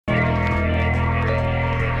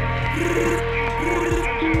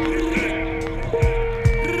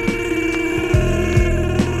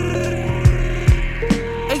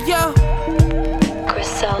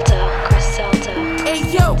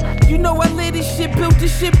this shit, built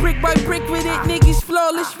this shit brick by brick with it. Niggas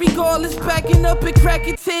flawless, regardless, backing up and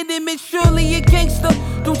cracking tenement. Surely a gangster,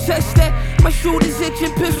 don't test that. My shooters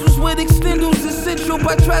itching pistols with extenders, essential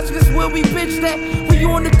by traffic where we bitch that. We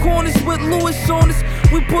on the corners with Lewis on us.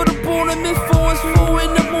 We put up on them influence, 4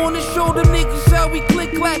 in the morning, show them niggas how we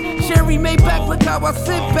click clack. Cherry made back, look how I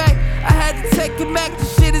sit back. I had to take it back, the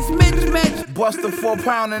shit is mismatched. Bust a 4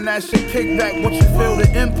 pound and that shit kick back, but you feel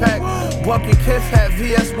the impact. Bucket kiss hat,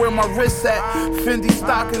 VS where my wrist at. Fendi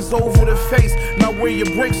stockings over the face, now where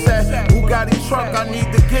your bricks at. Bugatti truck, I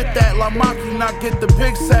need to get that. La Maki, not get the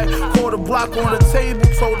big sack. Caught a block on the table,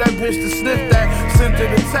 told that bitch to sniff that. Sent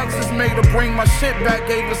her to Texas, made her bring my shit back.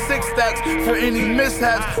 Gave her 6 stacks for any mishaps.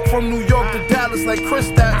 From New York to Dallas like Chris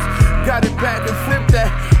Stacks. Got it back and flipped that.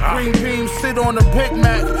 Green beam, sit on a Big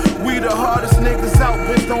Mac. We the hardest niggas out,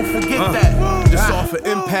 bitch, don't forget that. This all for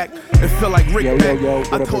impact. It feel like Rick Yo, Mack.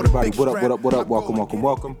 what I up, told everybody? a big What up, strap. what up, what up?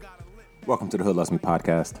 Welcome. Welcome to the Hood Loves Me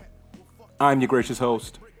podcast. I'm your gracious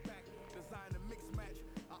host,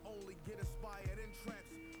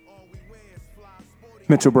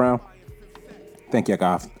 Mitchell Brown. Thank you,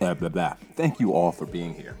 guys. Thank you all for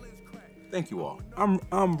being here. Thank you all.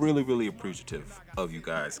 I'm really appreciative of you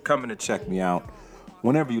guys coming to check me out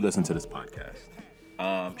whenever you listen to this podcast.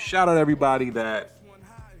 Shout out everybody that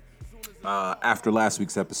after last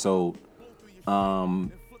week's episode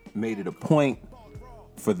made it a point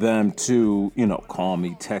for them to, call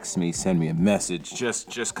me, text me, send me a message,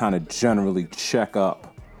 just kind of generally check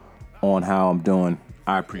up on how I'm doing.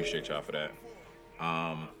 I appreciate y'all for that.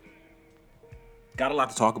 Got a lot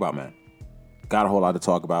to talk about, man. Got a whole lot to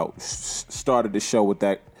talk about. Started the show with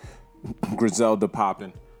that Griselda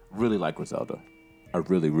popping. Really like Griselda. I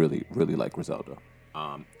really like Griselda.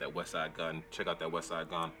 That West Side Gun. Check out that West Side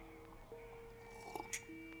Gun.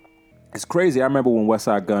 It's crazy. I remember when West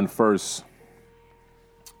Side Gun first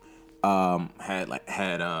first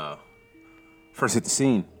hit the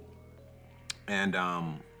scene, and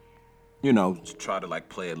try to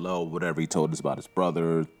play it low, whatever he told us about his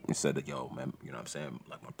brother. He said that, yo, man, you know what I'm saying?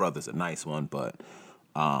 Like, my brother's a nice one, but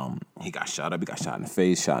he got shot up. He got shot in the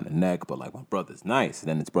face, shot in the neck, but my brother's nice. And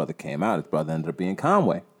then his brother came out. His brother ended up being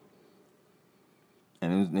Conway.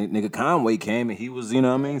 And nigga Conway came and he was,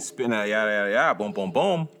 spitting out yada, boom, boom,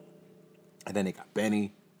 boom. And then they got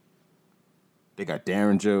Benny. They got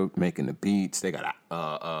Derringer making the beats. They got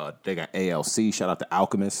ALC. Shout out to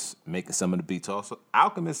Alchemist making some of the beats also.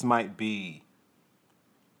 Alchemist might be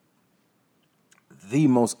the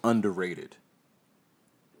most underrated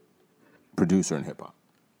producer in hip hop.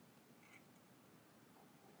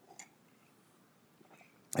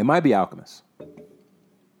 It might be Alchemist.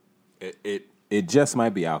 It just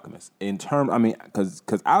might be Alchemist. Because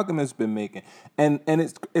Alchemist's been making, and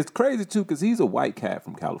it's crazy too, because he's a white cat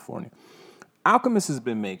from California. Alchemist has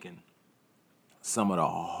been making some of the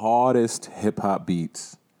hardest hip hop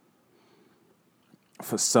beats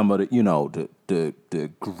for some of the, the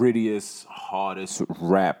grittiest, hardest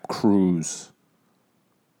rap crews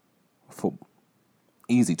for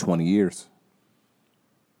easy 20 years.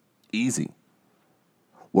 Easy.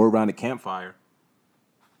 We're around the campfire.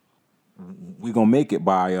 We gonna make it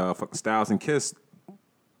by fucking Styles and Kiss.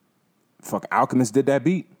 Fuck, Alchemist did that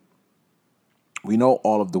beat. We know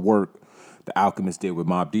all of the work the Alchemist did with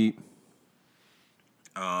Mobb Deep,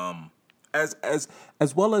 as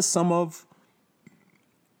well as some of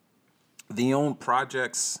his own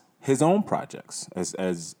projects, as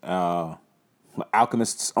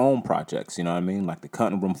Alchemist's own projects. You know what I mean, like the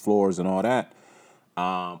Cutting Room Floors and all that.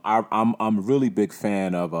 I'm a really big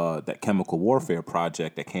fan of that Chemical Warfare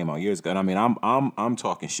project that came out years ago. And I mean, I'm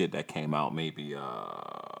talking shit that came out maybe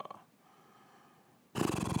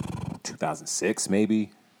 2006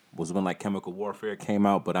 maybe. Was when Chemical Warfare came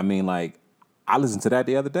out, but I mean I listened to that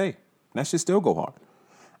the other day. That shit still go hard.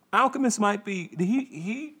 Alchemist might be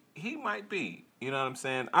he might be. You know what I'm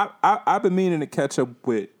saying? I've been meaning to catch up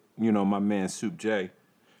with my man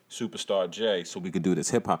Superstar J, so we could do this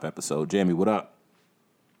hip hop episode. Jamie, what up?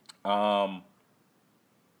 But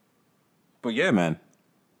yeah, man.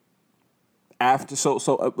 I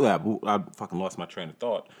fucking lost my train of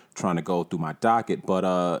thought trying to go through my docket, but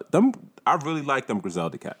I really like them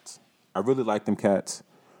Griselda cats. I really like them cats.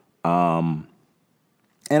 And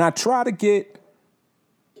I try to get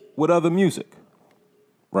with other music,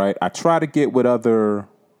 right? I try to get with other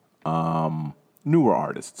newer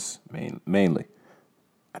artists, mainly.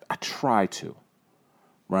 I try to,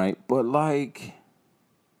 right? But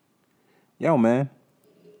yo, man,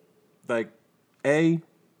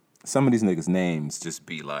 some of these niggas' names just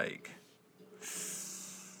be like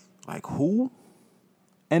who?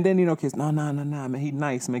 And then, kids, no, man, he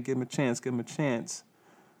nice, man, give him a chance.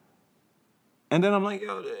 And then I'm like,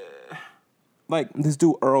 yo, like this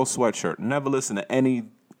dude Earl Sweatshirt. Never listen to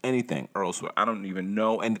anything Earl Sweatshirt. I don't even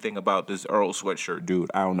know anything about this Earl Sweatshirt dude.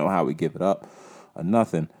 I don't know how we give it up or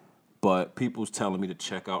nothing. But people's telling me to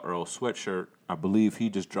check out Earl Sweatshirt. I believe he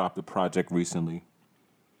just dropped a project recently.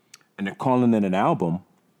 And they're calling it an album.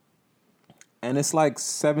 And it's like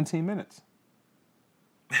 17 minutes.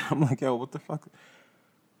 I'm like, yo, what the fuck?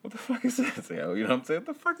 What the fuck is this? Yo, you know what I'm saying?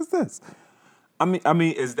 What the fuck is this? I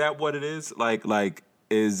mean, is that what it is? Like,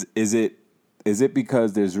 is it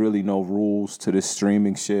because there's really no rules to this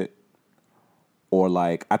streaming shit? Or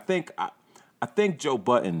like, I think Joe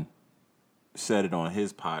Budden said it on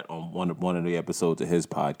his on one of the episodes of his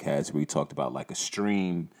podcast where he talked about like a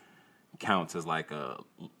stream counts as like a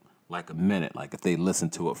minute. Like if they listen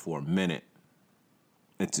to it for a minute,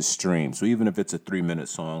 it's a stream. So even if it's a 3-minute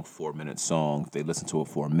song, 4-minute song, if they listen to it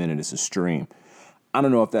for a minute, it's a stream. I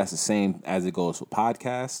don't know if that's the same as it goes for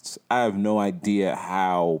podcasts. I have no idea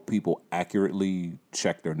how people accurately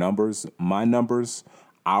check their numbers. My numbers,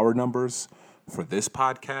 our numbers for this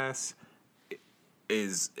podcast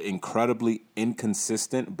is incredibly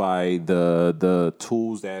inconsistent by the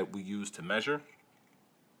tools that we use to measure.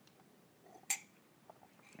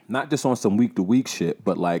 Not just on some week-to-week shit,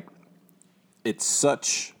 but like it's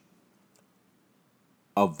such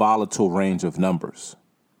a volatile range of numbers.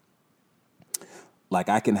 Like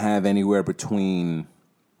I can have anywhere between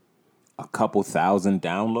a couple thousand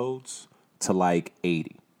downloads to like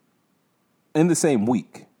 80 in the same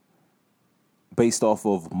week based off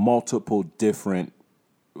of multiple different,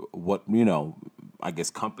 I guess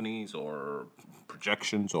companies or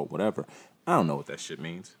projections or whatever. I don't know what that shit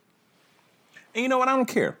means. And you know what? I don't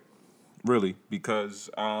care, really, because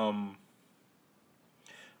I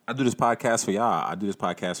do this podcast for y'all. I do this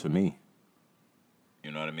podcast for me.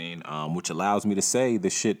 You know what I mean? Which allows me to say the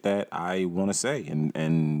shit that I want to say and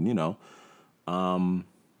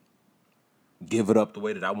give it up the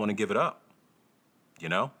way that I want to give it up. You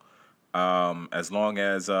know? As long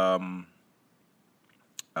as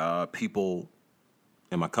people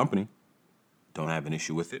in my company don't have an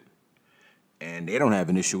issue with it. And they don't have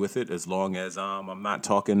an issue with it as long as I'm not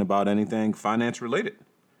talking about anything finance related.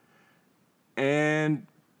 And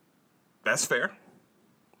that's fair.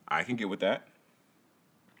 I can get with that.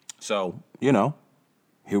 So, here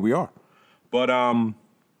we are. But what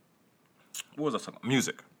was I talking about?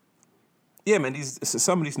 Music. Yeah, man,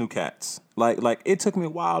 some of these new cats. Like it took me a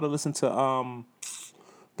while to listen to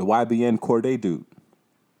the YBN Cordae dude.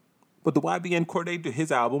 But the YBN Cordae dude,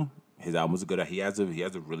 his album was a good. He has a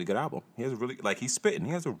really good album. He has a really he's spitting.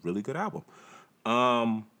 He has a really good album.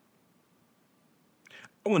 I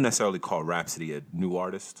wouldn't necessarily call Rhapsody a new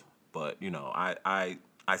artist, but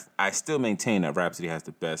I still maintain that Rhapsody has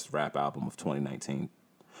the best rap album of 2019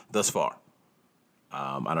 thus far.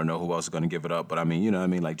 I don't know who else is going to give it up, but I mean,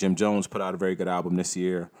 like Jim Jones put out a very good album this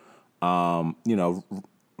year. Rick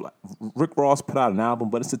Ross put out an album,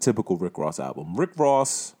 but it's a typical Rick Ross album. Rick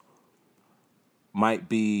Ross might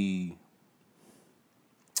be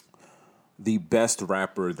the best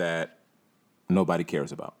rapper that nobody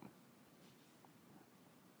cares about.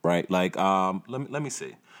 Right? Like, let me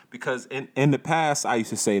see. Because in the past, I used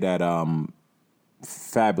to say that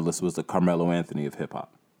Fabulous was the Carmelo Anthony of hip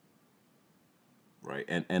hop. Right?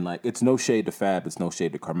 And like, it's no shade to Fab, it's no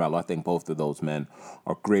shade to Carmelo. I think both of those men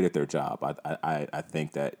are great at their job. I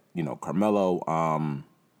think that, Carmelo,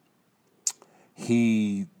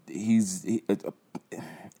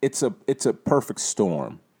 it's a perfect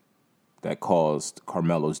storm that caused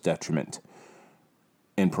Carmelo's detriment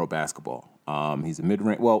in pro basketball. He's a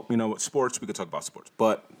mid-range. Well, sports, we could talk about sports.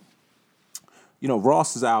 But,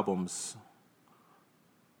 Ross's albums,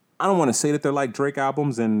 I don't want to say that they're like Drake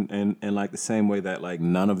albums in like the same way that like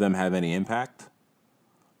none of them have any impact.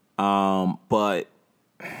 But,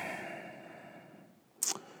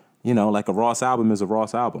 like a Ross album is a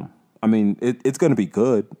Ross album. I mean, it's going to be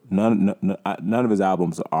good. None of his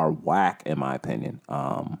albums are whack, in my opinion.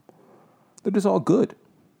 They're just all good.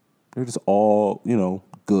 They're just all,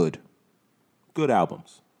 good. Good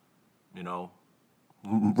albums.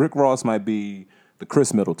 Rick Ross might be the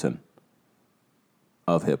Chris Middleton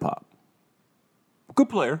of hip-hop. Good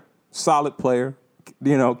player. Solid player.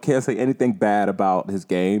 Can't say anything bad about his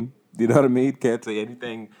game. You know what I mean? Can't say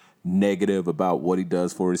anything negative about what he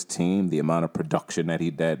does for his team, the amount of production that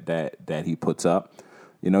he puts up.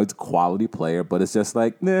 He's a quality player, but it's just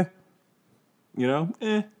like, Like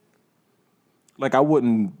I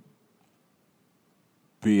wouldn't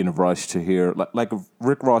be in a rush to hear like if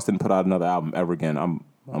Rick Ross didn't put out another album ever again, I'm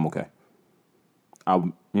okay. I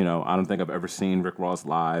don't think I've ever seen Rick Ross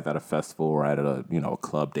live at a festival or at a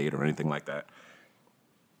club date or anything like that.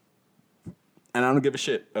 And I don't give a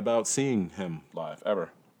shit about seeing him live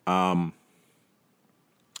ever.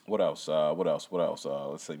 What else?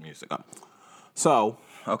 Let's say music. So,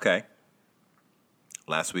 okay.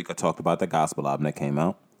 Last week I talked about the gospel album that came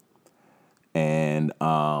out. And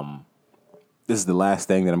this is the last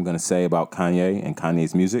thing that I'm going to say about Kanye and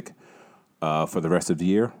Kanye's music for the rest of the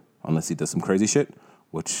year, unless he does some crazy shit,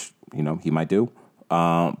 which, he might do.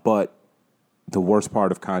 But the worst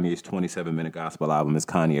part of Kanye's 27-minute gospel album is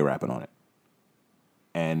Kanye rapping on it.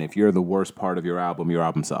 And if you're the worst part of your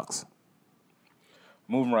album sucks.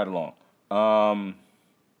 Moving right along.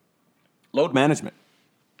 Load management.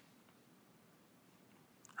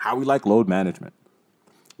 How we like load management.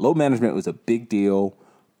 Load management was a big deal.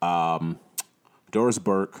 Doris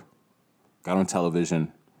Burke got on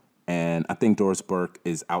television, and I think Doris Burke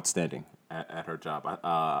is outstanding at her job.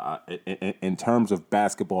 In terms of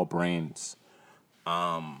basketball brains,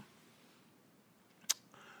 other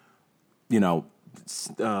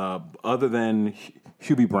than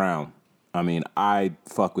Hubie Brown, I mean, I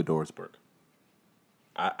fuck with Doris Burke.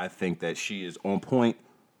 I think that she is on point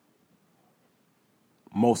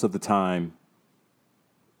most of the time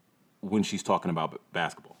when she's talking about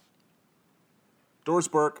basketball. Doris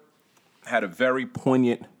Burke had a very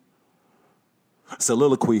poignant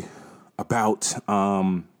soliloquy about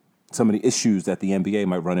some of the issues that the NBA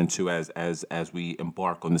might run into as we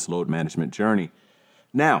embark on this load management journey.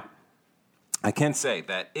 Now, I can say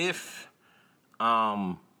that if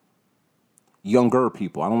younger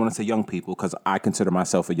people, I don't want to say young people because I consider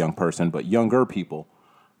myself a young person, but younger people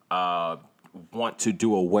want to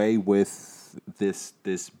do away with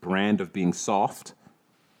this brand of being soft,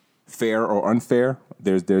 fair or unfair.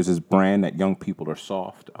 There's this brand that young people are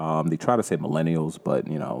soft. They try to say millennials, but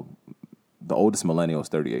the oldest millennial is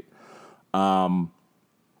 38.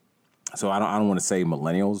 So I don't want to say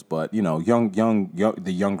millennials, but young,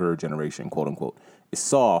 the younger generation, quote unquote, is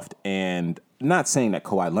soft. And not saying that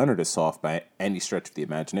Kawhi Leonard is soft by any stretch of the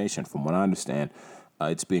imagination. From what I understand,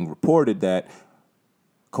 it's being reported that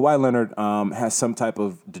Kawhi Leonard has some type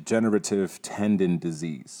of degenerative tendon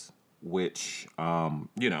disease, which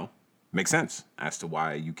makes sense as to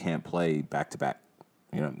why you can't play back to back.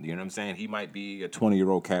 You know what I'm saying? He might be a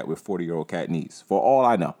 20-year-old cat with 40-year-old cat knees, for all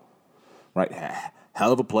I know. Right?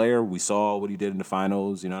 Hell of a player. We saw what he did in the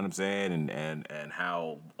finals, you know what I'm saying? And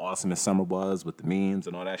how awesome his summer was with the memes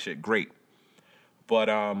and all that shit. Great. But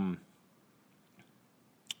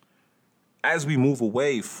as we move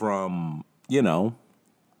away from,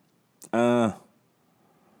 I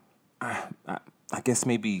guess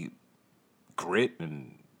maybe grit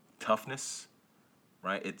and toughness,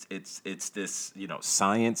 right? It's this,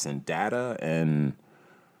 science and data and,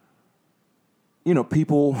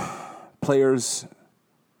 players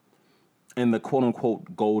in the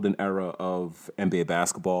quote-unquote golden era of NBA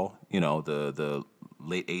basketball, the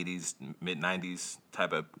late 80s, mid-90s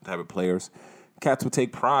type of players, cats would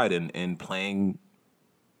take pride in playing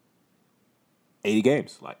 80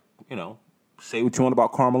 games. Like, say what you want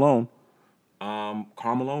about Karl Malone.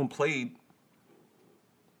 Karl Malone played,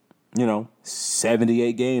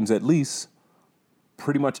 78 games at least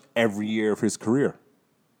pretty much every year of his career.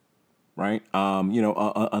 Right,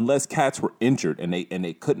 unless cats were injured and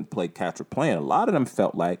they couldn't play, cats were playing. A lot of them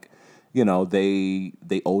felt like,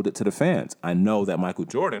 they owed it to the fans. I know that Michael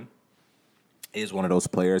Jordan is one of those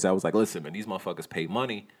players that was like, listen, man, these motherfuckers pay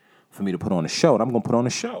money for me to put on a show, and I'm gonna put on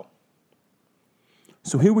a show.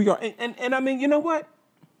 So here we are, and I mean, you know what?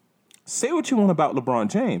 Say what you want about LeBron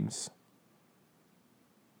James,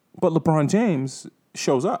 but LeBron James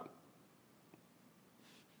shows up.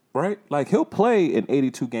 Right? Like, he'll play an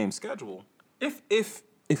 82-game schedule if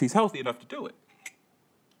he's healthy enough to do it.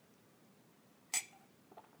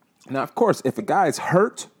 Now, of course, if a guy's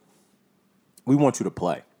hurt, we want you to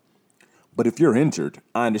play. But if you're injured,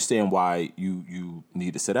 I understand why you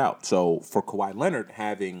need to sit out. So for Kawhi Leonard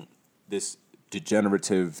having this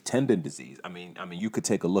degenerative tendon disease, I mean, you could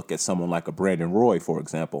take a look at someone like a Brandon Roy, for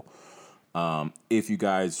example. If you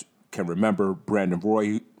guys can remember Brandon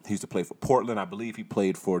Roy, he used to play for Portland. I believe he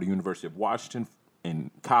played for the University of Washington in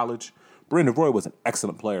college. Brandon Roy was an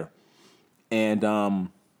excellent player. And,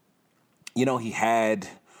 he had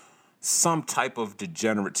some type of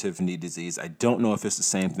degenerative knee disease. I don't know if it's the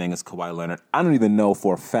same thing as Kawhi Leonard. I don't even know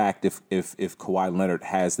for a fact if Kawhi Leonard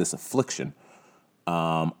has this affliction.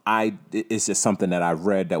 It's just something that I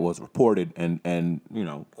read that was reported. And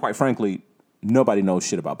quite frankly, nobody knows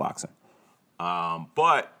shit about boxing.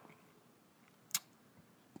 But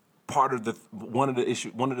one of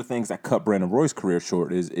the things that cut Brandon Roy's career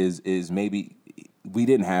short is maybe we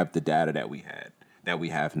didn't have the data that we had. that we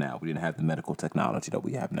have now. We didn't have the medical technology that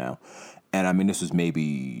we have now. And I mean, this was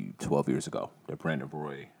maybe 12 years ago that Brandon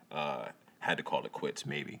Roy had to call it quits.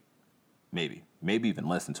 Maybe even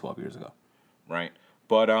less than 12 years ago, right?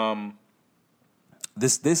 But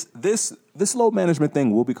this load management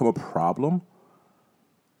thing will become a problem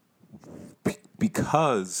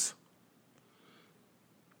because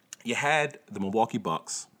you had the Milwaukee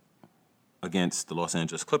Bucks against the Los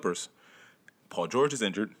Angeles Clippers. Paul George is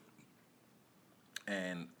injured,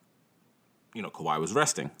 and Kawhi was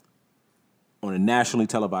resting on a nationally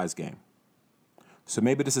televised game. So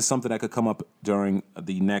maybe this is something that could come up during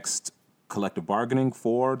the next collective bargaining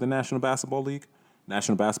for the National Basketball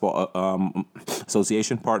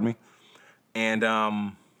Association, pardon me.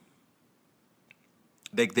 And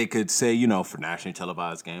they could say, for nationally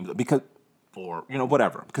televised games, because, or,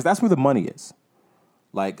 whatever, because that's where the money is.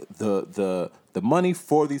 Like, the money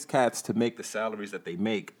for these cats to make the salaries that they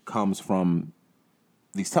make comes from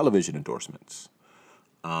these television endorsements.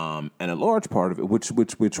 And a large part of it,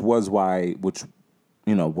 which was why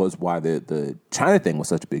the China thing was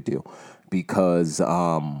such a big deal, because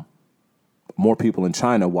more people in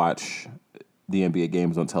China watch the NBA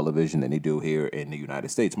games on television than they do here in the United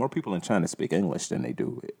States. More people in China speak English than they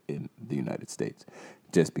do in the United States,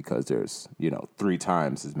 just because there's 3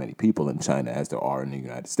 times as many people in China as there are in the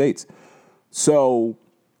United States. So,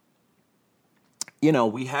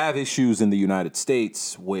 we have issues in the United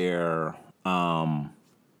States where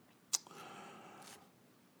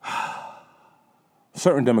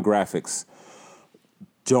certain demographics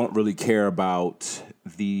don't really care about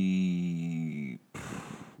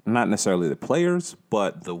not necessarily the players,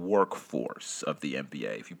 but the workforce of the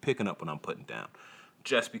NBA. If you're picking up what I'm putting down,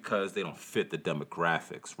 just because they don't fit the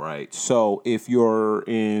demographics, right? So if you're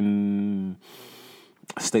in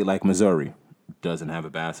a state like Missouri, doesn't have a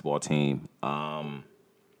basketball team, and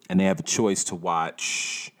they have a choice to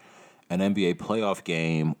watch an NBA playoff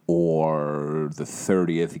game or the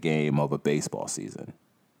 30th game of a baseball season,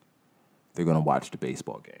 they're going to watch the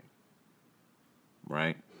baseball game,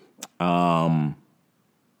 right?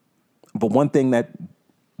 But one thing that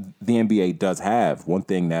the NBA does have, one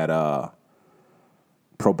thing that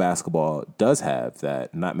pro basketball does have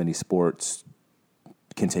that not many sports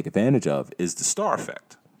can take advantage of, is the star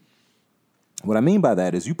effect. What I mean by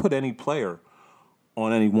that is you put any player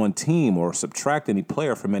on any one team or subtract any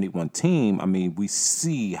player from any one team, I mean, we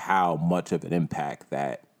see how much of an impact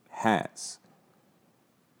that has,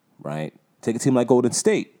 right? Take a team like Golden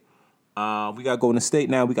State. We got Golden State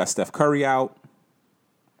now. We got Steph Curry out.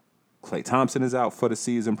 Klay Thompson is out for the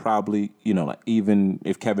season, probably. Even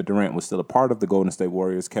if Kevin Durant was still a part of the Golden State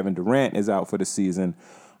Warriors, Kevin Durant is out for the season.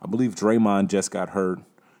 I believe Draymond just got hurt.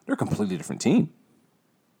 They're a completely different team,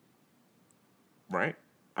 right?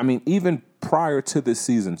 I mean, even prior to this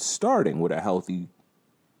season starting with a healthy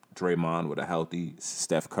Draymond, with a healthy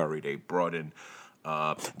Steph Curry, they brought in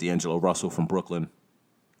D'Angelo Russell from Brooklyn.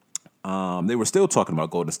 They were still talking about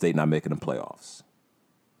Golden State not making the playoffs.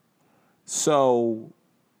 So,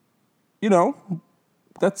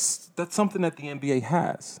 that's something that the NBA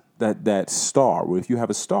has. That star, where if you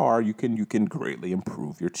have a star, you can greatly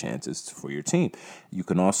improve your chances for your team. You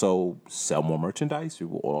can also sell more merchandise. You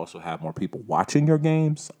will also have more people watching your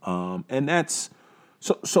games. And that's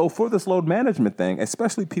so for this load management thing,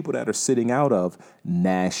 especially people that are sitting out of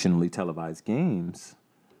nationally televised games,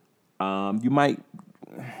 you might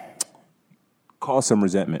cause some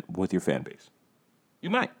resentment with your fan base.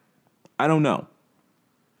 You might. I don't know.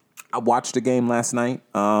 I watched the game last night.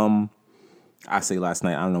 I say last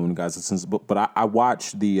night. I don't know when you guys listen, but I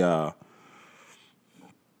watched the. I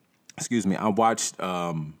watched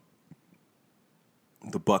the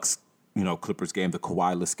Bucks, Clippers game, the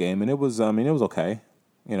Kawhi-less game, and it was. It was okay.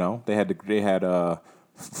 They had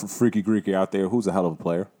Freaky Greeky out there, who's a hell of a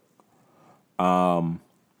player. And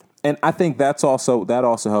I think that also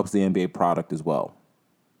helps the NBA product as well,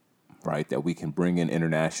 right? That we can bring in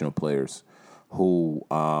international players who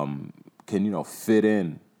can fit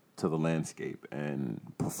in to the landscape and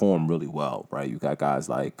perform really well, right? You got guys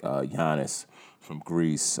like Giannis from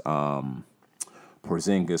Greece,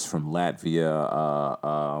 Porzingis from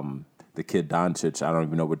Latvia, the kid Doncic. I don't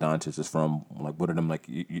even know where Doncic is from. Like, what are them like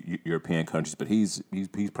European countries? But he's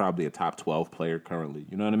probably a top 12 player currently.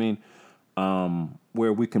 You know what I mean?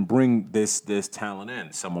 Where we can bring this talent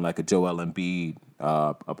in. Someone like a Joel Embiid.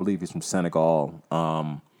 I believe he's from Senegal.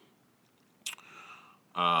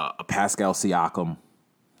 A Pascal Siakam.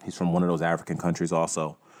 He's from one of those African countries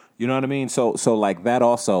also. You know what I mean? So like that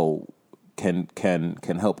also can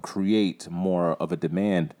help create more of a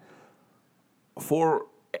demand for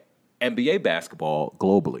NBA basketball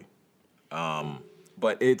globally.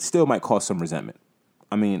 But it still might cause some resentment.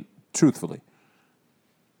 I mean, truthfully,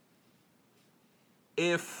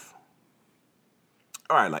 all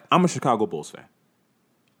right, like I'm a Chicago Bulls fan,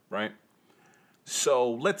 right?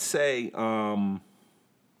 So let's say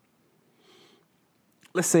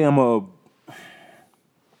let's say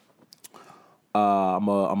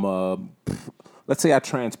I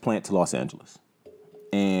transplant to Los Angeles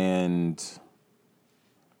and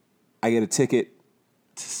I get a ticket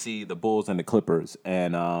to see the Bulls and the Clippers,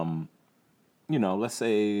 and let's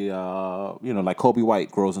say like Kobe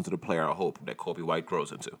White grows into the player I hope that Kobe White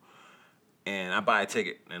grows into, and I buy a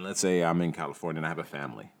ticket, and let's say I'm in California and I have a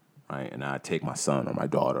family, right, and I take my son or my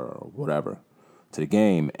daughter or whatever to the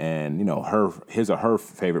game, and his or her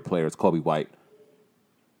favorite player is Kobe White,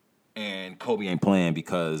 and Kobe ain't playing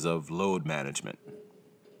because of load management.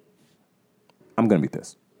 I'm gonna be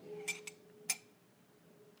pissed.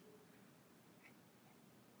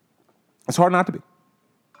 It's hard not to be.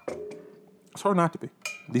 It's hard not to be.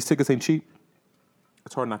 These tickets ain't cheap.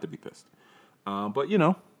 It's hard not to be pissed. But,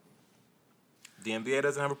 the NBA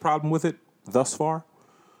doesn't have a problem with it thus far.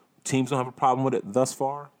 Teams don't have a problem with it thus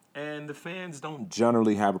far. And the fans don't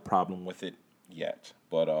generally have a problem with it yet.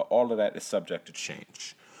 But all of that is subject to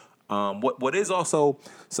change. What is also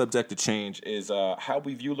subject to change is how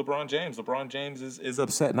we view LeBron James. LeBron James is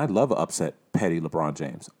upset, and I love an upset, petty LeBron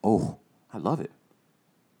James. Oh, I love it.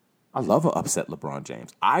 I love an upset LeBron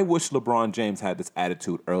James. I wish LeBron James had this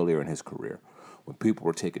attitude earlier in his career, when people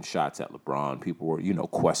were taking shots at LeBron, people were,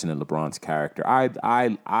 questioning LeBron's character. I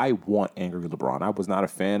want angry LeBron. I was not a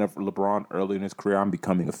fan of LeBron early in his career. I'm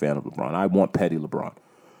becoming a fan of LeBron. I want petty LeBron.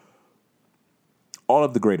 All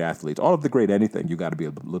of the great athletes, all of the great anything, you got to be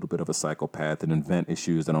a little bit of a psychopath and invent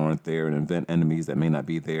issues that aren't there and invent enemies that may not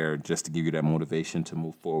be there just to give you that motivation to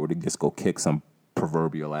move forward and just go kick some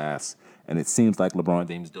proverbial ass. And it seems like LeBron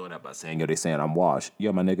James doing that by saying, they saying I'm washed.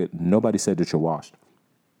 Yo, my nigga, nobody said that you're washed.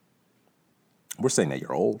 We're saying that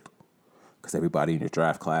you're old because everybody in your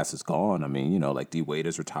draft class is gone. I mean, like D Wade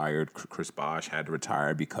is retired. Chris Bosh had to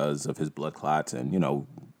retire because of his blood clots and,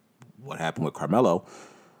 what happened with Carmelo.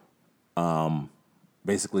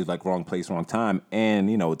 Basically, like, wrong place, wrong time. And,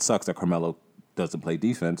 it sucks that Carmelo doesn't play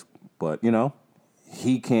defense, but,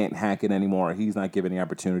 he can't hack it anymore. He's not given the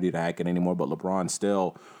opportunity to hack it anymore, but LeBron's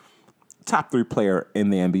still top 3 player in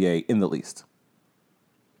the NBA in the least.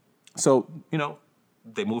 So,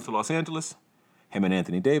 they moved to Los Angeles, him and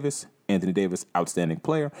Anthony Davis. Anthony Davis, outstanding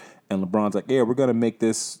player. And LeBron's like, yeah, we're going to make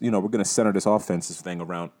this, we're going to center this offensive thing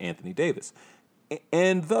around Anthony Davis.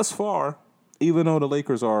 And thus far, even though the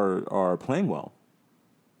Lakers are playing well,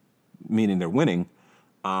 meaning they're winning,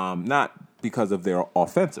 not because of their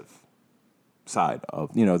offensive side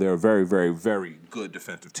of, they're a very, very, very good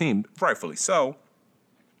defensive team, rightfully so.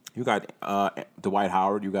 You got Dwight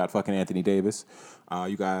Howard, you got fucking Anthony Davis,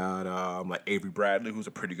 you got like Avery Bradley, who's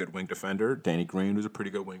a pretty good wing defender, Danny Green, who's a pretty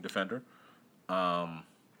good wing defender,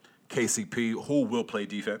 KCP, who will play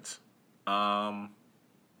defense, Rondo,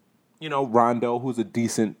 who's a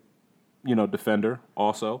decent, defender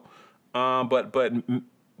also, but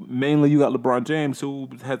mainly you got LeBron James, who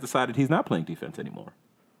has decided he's not playing defense anymore,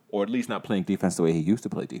 or at least not playing defense the way he used to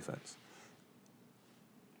play defense.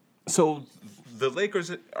 So the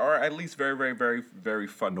Lakers are at least very, very, very, very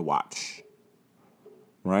fun to watch,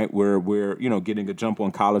 right? We're getting a jump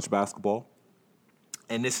on college basketball,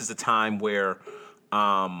 and this is a time where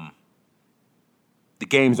the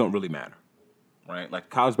games don't really matter, right? Like,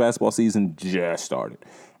 college basketball season just started.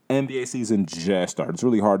 NBA season just started. It's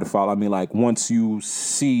really hard to follow. I mean, like, once you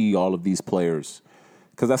see all of these players,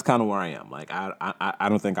 because that's kind of where I am. Like, I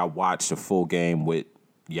don't think I watched a full game with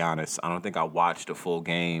Giannis. I don't think I watched a full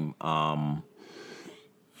game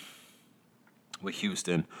with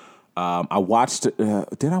Houston. I watched.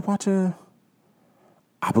 Did I watch I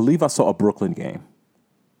believe I saw a Brooklyn game,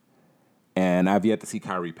 and I've yet to see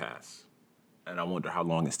Kyrie pass. And I wonder how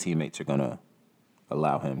long his teammates are gonna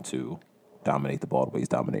allow him to dominate the ball the way he's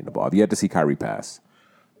dominating the ball. I've yet to see Kyrie pass.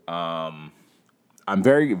 I'm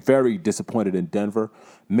very, very disappointed in Denver,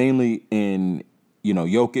 mainly in,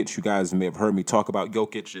 Jokic. You guys may have heard me talk about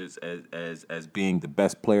Jokic as being the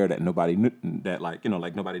best player that nobody knew,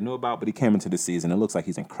 nobody knew about, but he came into the season. It looks like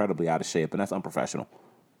he's incredibly out of shape, and that's unprofessional.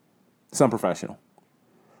 It's unprofessional.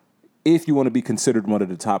 If you want to be considered one of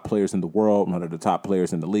the top players in the world, one of the top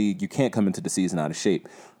players in the league, you can't come into the season out of shape.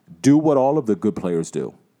 Do what all of the good players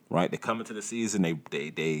do. Right, they come into the season,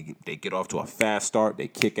 they get off to a fast start, they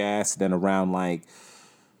kick ass. Then around like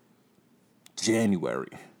January,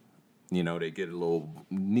 they get a little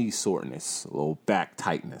knee soreness, a little back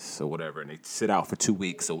tightness or whatever, and they sit out for 2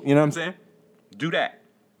 weeks. So, you know what I'm saying? Do that.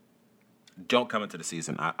 Don't come into the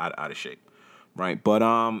season out of shape. right? But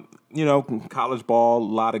college ball,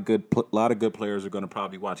 a lot of good players are going to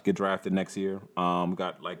probably get drafted next year. We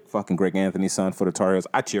got like fucking Greg Anthony's son for the Tar Heels.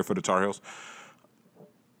 I cheer for the Tar Heels.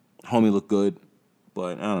 Homie looked good,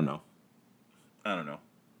 but I don't know.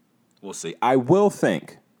 We'll see. I will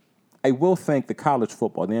thank the college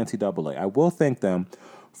football, the NCAA. I will thank them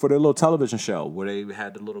for their little television show where they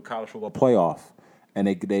had the little college football playoff, and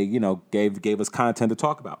they gave us content to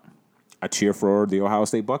talk about. I cheer for the Ohio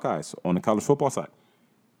State Buckeyes on the college football side,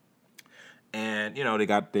 and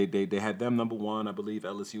they had them number 1. I believe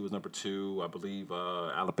LSU was number 2. I believe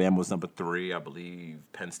Alabama was number 3. I believe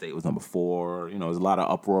Penn State was number 4. There's a lot of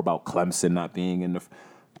uproar about Clemson not being in the.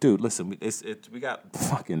 Dude, listen, we got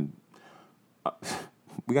fucking.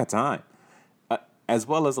 We got time. As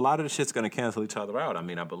well as a lot of the shit's going to cancel each other out. I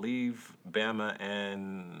mean, I believe Bama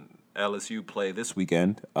and LSU play this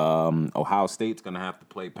weekend. Ohio State's going to have to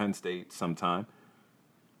play Penn State sometime.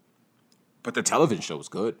 But the television show is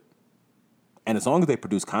good. And as long as they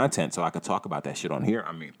produce content so I can talk about that shit on here,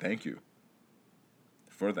 I mean, thank you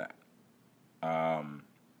for that.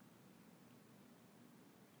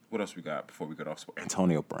 What else we got before we get off sport?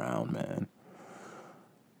 Antonio Brown, man.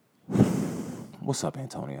 What's up,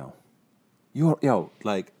 Antonio?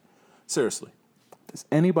 Seriously, does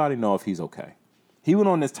anybody know if he's okay? He went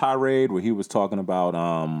on this tirade where he was talking about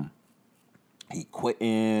he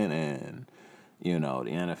quitting and the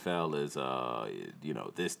NFL is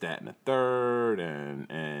this, that, and the third,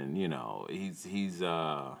 and he's he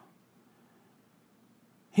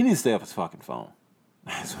needs to stay off his fucking phone.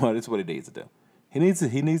 That's what he needs to do. He needs to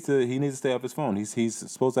stay off his phone. He's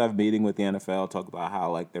supposed to have a meeting with the NFL, talk about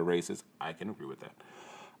how like they're racist. I can agree with that.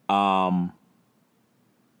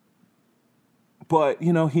 But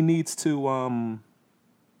he needs to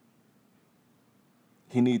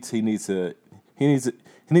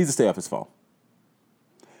stay off his phone.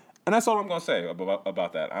 And that's all I'm gonna say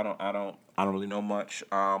about that. I don't really know much.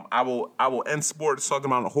 I will end sports talking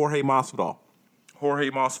about Jorge Masvidal. Jorge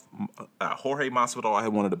Masvidal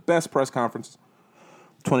had one of the best press conferences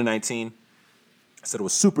 2019. Said it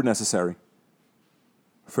was super necessary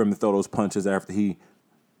for him to throw those punches after he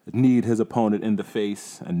kneed his opponent in the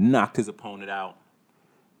face and knocked his opponent out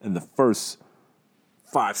in the first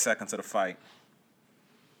 5 seconds of the fight.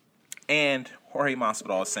 And Jorge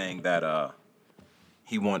Masvidal is saying that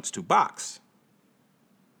he wants to box.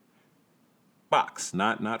 Box,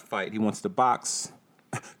 not fight. He wants to box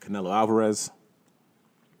Canelo Alvarez.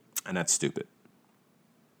 And that's stupid.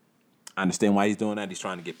 I understand why he's doing that. He's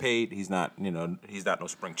trying to get paid. He's not no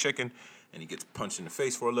spring chicken, and he gets punched in the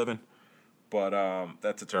face for a living. But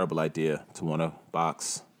that's a terrible idea to want to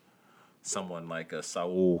box someone like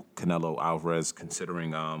Saul Canelo Alvarez,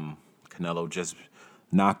 considering Canelo just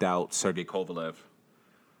knocked out Sergey Kovalev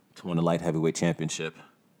to win the light heavyweight championship.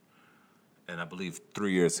 And I believe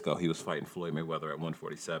 3 years ago he was fighting Floyd Mayweather at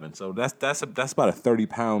 147. So that's about a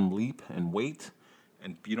 30-pound leap in weight.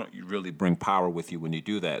 And you really bring power with you when you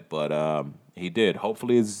do that. But he did.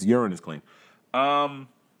 Hopefully his urine is clean.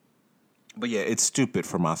 But yeah, it's stupid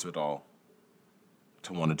for Masvidal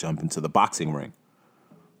to want to jump into the boxing ring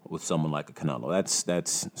with someone like a Canelo.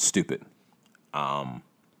 That's stupid. What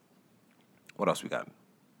else we got?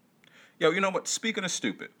 Yo, you know what? Speaking of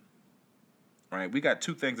stupid, right? We got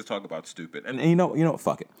 2 things to talk about stupid. And you know what?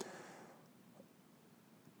 Fuck it.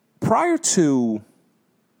 Prior to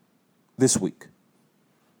this week,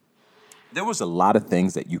 there was a lot of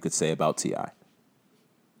things that you could say about T.I.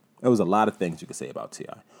 One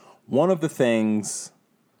of the things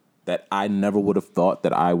that I never would have thought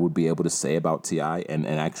that I would be able to say about T.I. and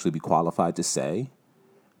actually be qualified to say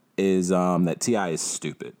is that T.I. is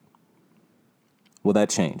stupid. Well, that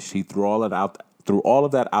changed. He threw all of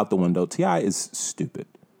that out the window. T.I. is stupid.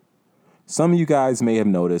 Some of you guys may have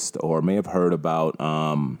noticed or may have heard about.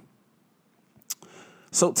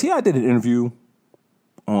 So T.I. did an interview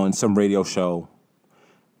on some radio show.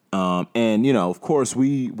 And, of course,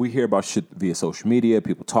 we hear about shit via social media.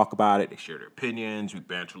 People talk about it. They share their opinions. We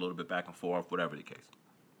banter a little bit back and forth, whatever the case.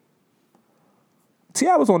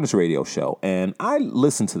 T.I. was on this radio show, and I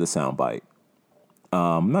listened to the soundbite.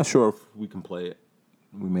 I'm not sure if we can play it.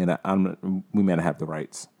 We may not have the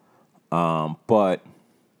rights. But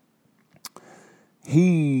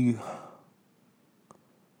he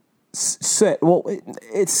said, well,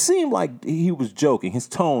 it seemed like he was joking. His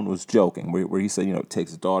tone was joking, where he said,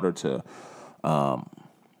 takes his daughter to her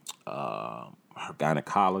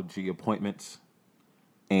gynecology appointments,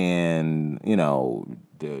 and he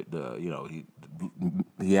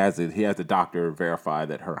has the doctor verify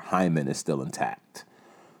that her hymen is still intact,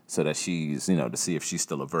 so that she's to see if she's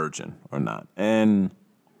still a virgin or not. And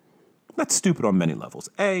that's stupid on many levels.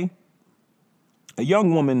 A, A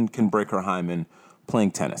young woman can break her hymen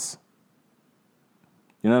playing tennis.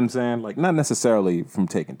 You know what I'm saying? Like, not necessarily from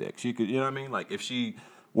taking dick. She could, you know what I mean? Like, if she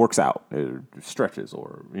works out, or stretches,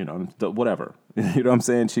 or, you know, whatever. You know what I'm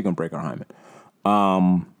saying? She can break her hymen.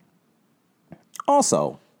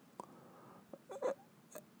 Also,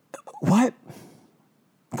 what?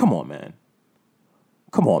 Come on, man.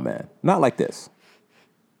 Come on, man. Not like this.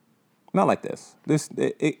 Not like this.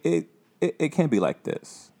 It can't be like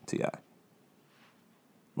this, T.I.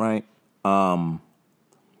 Right?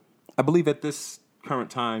 I believe at this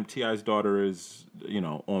current time, T.I.'s daughter is, you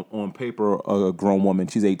know, on paper, a grown woman.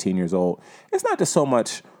 She's 18 years old. It's not just so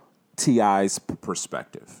much T.I.'s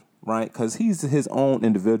perspective, right? Because he's his own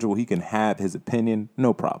individual. He can have his opinion,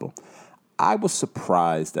 no problem. I was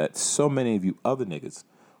surprised that so many of you other niggas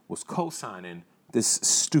was co-signing this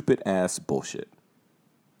stupid ass bullshit.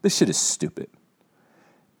 This shit is stupid.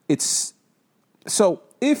 It's so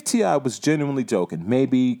if T.I. was genuinely joking,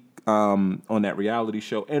 maybe on that reality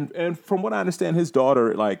show, and from what I understand, his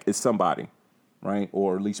daughter like is somebody, right?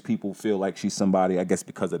 Or at least people feel like she's somebody, I guess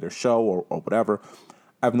because of their show or whatever.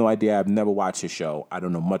 I have no idea. I've never watched his show. I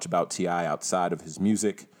don't know much about T.I. outside of his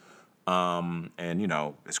music, and you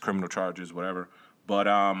know his criminal charges, whatever. But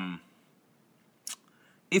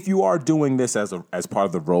if you are doing this as part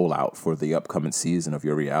of the rollout for the upcoming season of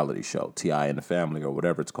your reality show, T.I. and the Family or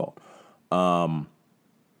whatever it's called,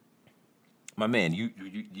 my man, you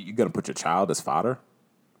gonna put your child as fodder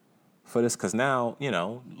for this? Because now, you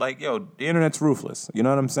know, like, yo, the internet's ruthless. You know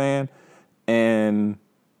what I'm saying? And,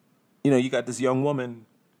 you know, you got this young woman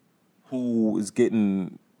who is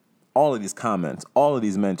getting all of these comments, all of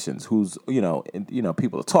these mentions, who's, you know,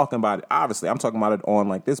 people are talking about it. Obviously, I'm talking about it on,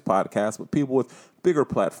 like, this podcast, but people with bigger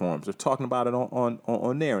platforms are talking about it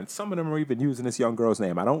on there. And some of them are even using this young girl's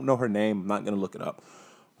name. I don't know her name. I'm not going to look it up.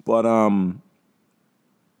 But,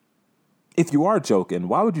 if you are joking,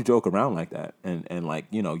 why would you joke around like that and like,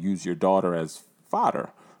 you know, use your daughter as fodder?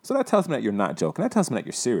 So that tells me that you're not joking. That tells me that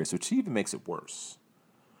you're serious, which even makes it worse.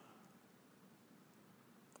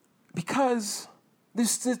 Because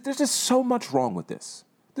there's just so much wrong with this.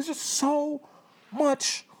 There's just so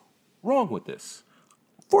much wrong with this.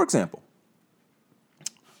 For example,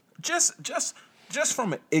 just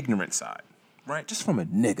from an ignorant side, right? Just from a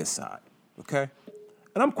nigga side, okay?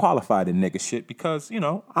 And I'm qualified in nigga shit because, you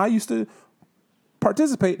know, I used to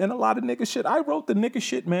participate in a lot of nigga shit. I wrote the nigga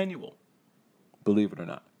shit manual, believe it or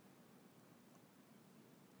not.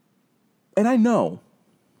 And I know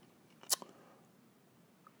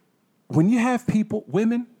when you have people,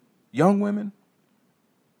 women, young women,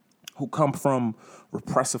 who come from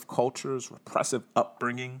repressive cultures, repressive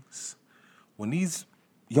upbringings, when these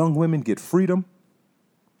young women get freedom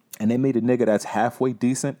and they made a nigga that's halfway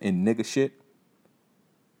decent in nigga shit,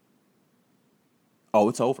 oh,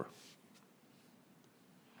 it's over.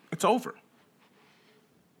 It's over.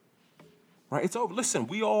 Right? It's over. Listen,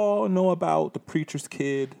 we all know about the preacher's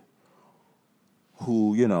kid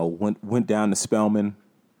who, you know, went down to Spelman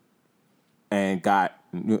and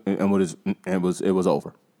it was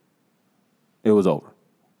over. It was over.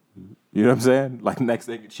 You know what I'm saying? Like, next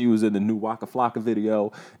thing, she was in the new Waka Flocka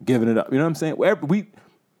video, giving it up. You know what I'm saying?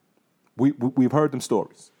 We've heard them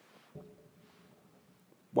stories.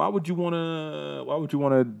 Why would you want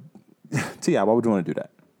to, T.I., why would you want to do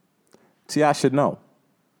that? T.I. should know.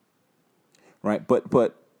 Right?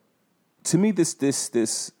 But to me, this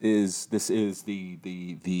is the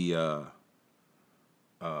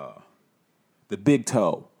big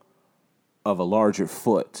toe of a larger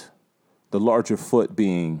foot. The larger foot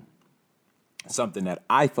being something that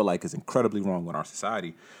I feel like is incredibly wrong with our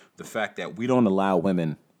society. The fact that we don't allow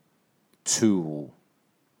women to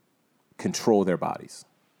control their bodies.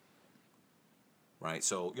 Right?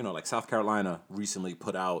 So, you know, like South Carolina recently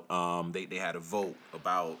put out, they had a vote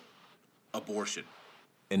about abortion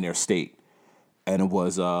in their state. And it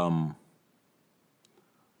was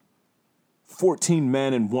 14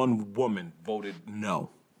 men and 1 woman voted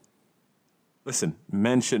no. Listen,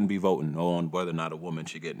 men shouldn't be voting on whether or not a woman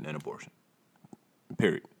should get an abortion.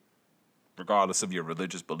 Period. Regardless of your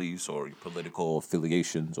religious beliefs or your political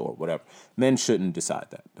affiliations or whatever. Men shouldn't decide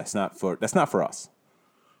that. That's not for us.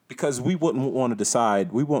 Because we wouldn't want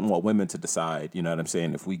women to decide, you know what I'm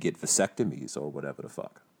saying, if we get vasectomies or whatever the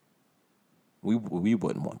fuck. We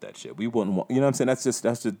wouldn't want that shit. We wouldn't want, you know what I'm saying? That's just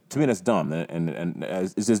to me, that's dumb. And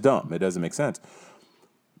it's just dumb. It doesn't make sense.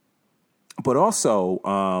 But also,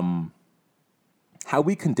 how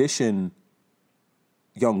we condition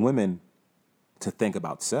young women to think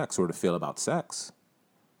about sex or to feel about sex.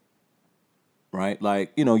 Right?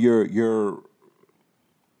 Like, you know, you're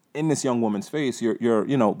in this young woman's face, you're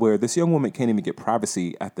you know, where this young woman can't even get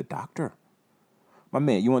privacy at the doctor. My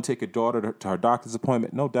man, you want to take your daughter to her doctor's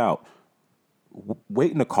appointment? No doubt.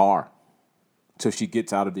 Wait in the car till she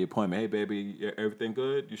gets out of the appointment. Hey, baby, everything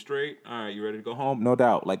good? You straight? All right, you ready to go home? No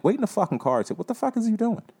doubt. Like, wait in the fucking car and say, what the fuck is you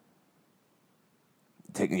doing?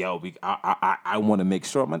 I want to make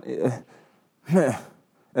sure.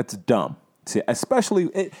 That's dumb. Especially,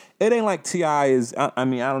 it ain't like T.I. is. I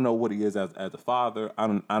mean, I don't know what he is as a father. I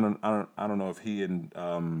don't know if he and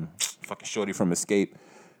fucking Shorty from Escape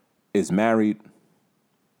is married.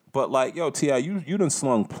 But like, yo, T.I., you done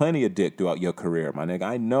slung plenty of dick throughout your career, my nigga.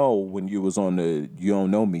 I know when you was on the You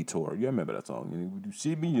Don't Know Me tour. You remember that song? You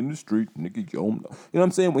see me in the street, nigga, you don't know. You know what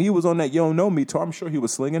I'm saying? When he was on that You Don't Know Me tour, I'm sure he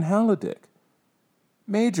was slinging hella dick.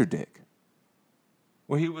 Major dick.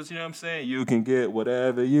 Where he was, you know what I'm saying? You can get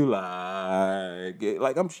whatever you like.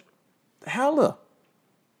 Like, hella.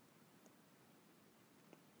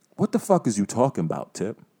 What the fuck is you talking about,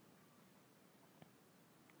 Tip?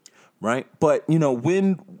 Right? But, you know,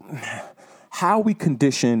 how we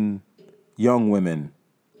condition young women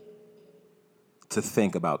to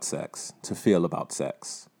think about sex, to feel about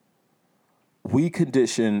sex. We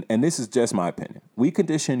condition, and this is just my opinion, we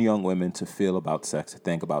condition young women to feel about sex, to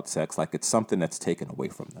think about sex like it's something that's taken away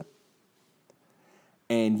from them.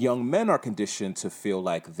 And young men are conditioned to feel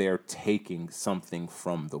like they're taking something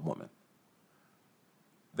from the woman.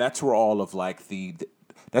 That's where all of like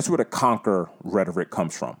that's where the conquer rhetoric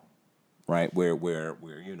comes from. Right, where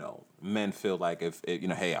you know, men feel like if you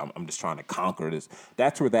know, hey, I'm just trying to conquer this.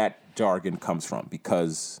 That's where that jargon comes from,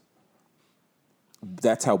 because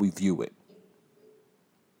that's how we view it.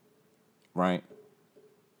 Right,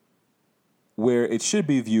 where it should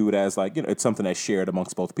be viewed as like, you know, it's something that's shared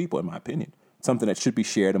amongst both people. In my opinion, it's something that should be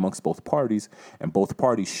shared amongst both parties, and both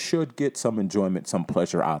parties should get some enjoyment, some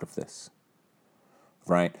pleasure out of this.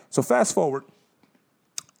 Right. So fast forward.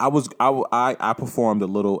 I performed a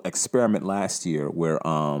little experiment last year where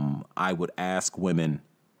I would ask women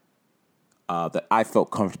that I felt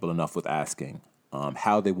comfortable enough with asking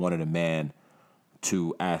how they wanted a man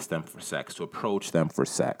to ask them for sex, to approach them for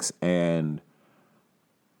sex. And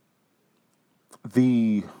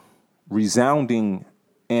the resounding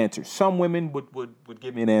answer, some women would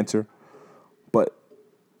give me an answer, but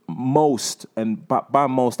most, and by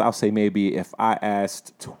most, I'll say maybe if I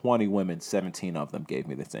asked 20 women, 17 of them gave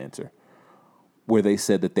me this answer, where they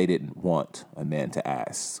said that they didn't want a man to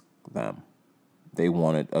ask them. They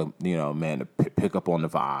wanted a man to pick up on the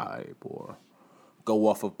vibe or go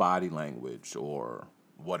off of body language or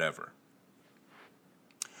whatever.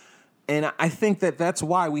 And I think that that's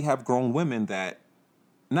why we have grown women that,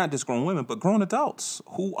 not just grown women, but grown adults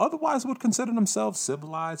who otherwise would consider themselves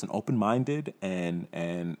civilized and open-minded and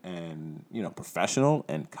you know, professional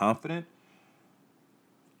and confident,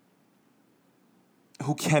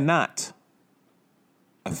 who cannot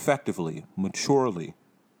effectively, maturely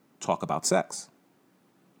talk about sex.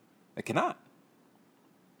 They cannot.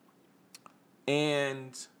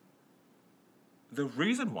 And the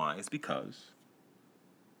reason why is because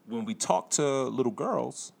when we talk to little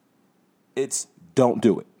girls, it's don't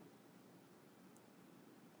do it.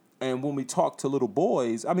 And when we talk to little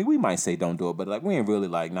boys, I mean, we might say don't do it, but like we ain't really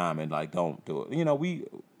like, nah, man, like don't do it. You know, we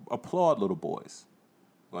applaud little boys.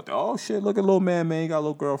 Like, oh shit, look at little man, he got a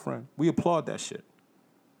little girlfriend. We applaud that shit.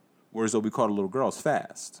 Whereas though we call the little girls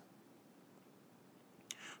fast.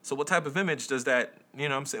 So what type of image does that, you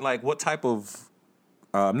know what I'm saying? Like what type of,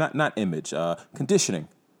 not image, conditioning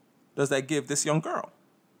does that give this young girl?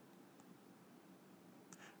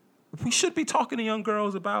 We should be talking to young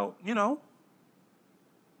girls about, you know,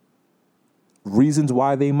 reasons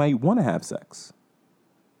why they might want to have sex.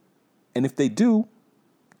 And if they do,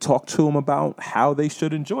 talk to them about how they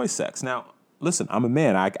should enjoy sex. Now, listen, I'm a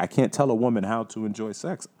man. I can't tell a woman how to enjoy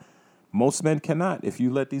sex. Most men cannot. If you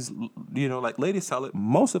let these, you know, like ladies tell it,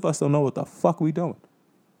 most of us don't know what the fuck we doing.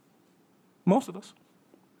 Most of us.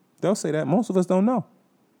 They'll say that. Most of us don't know.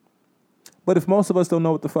 But if most of us don't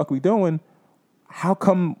know what the fuck we doing, how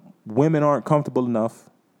come women aren't comfortable enough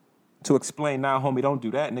to explain, nah, homie, don't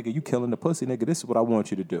do that, nigga. You killing the pussy, nigga. This is what I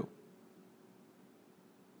want you to do.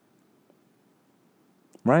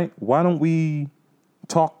 Right? Why don't we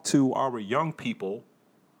talk to our young people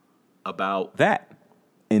about that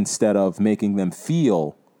instead of making them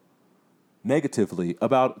feel negatively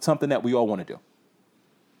about something that we all want to do?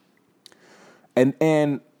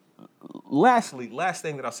 And lastly, last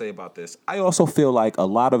thing that I'll say about this, I also feel like a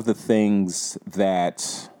lot of the things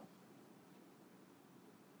that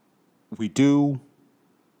we do,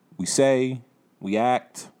 we say, we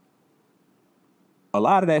act, a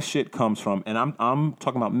lot of that shit comes from, and I'm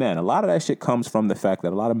talking about men, a lot of that shit comes from the fact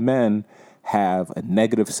that a lot of men have a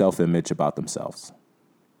negative self-image about themselves.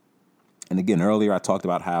 And again, earlier I talked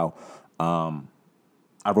about how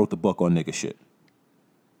I wrote the book on nigga shit.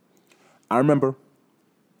 I remember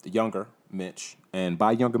the younger Mitch, and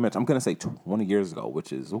by younger Mitch, I'm going to say 20 years ago,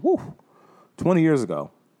 which is, 20 years ago,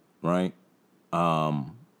 right? I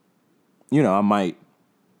might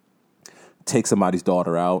take somebody's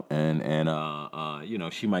daughter out and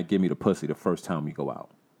she might give me the pussy the first time we go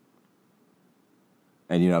out.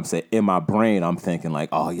 And, I'm saying, in my brain, I'm thinking like,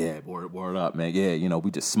 oh, yeah, word up, man. Yeah,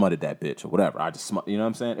 we just smutted that bitch or whatever. I just you know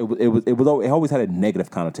what I'm saying? It always had a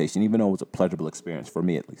negative connotation, even though it was a pleasurable experience for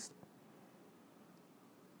me, at least.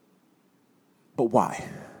 But why?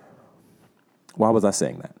 Why was I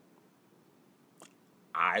saying that?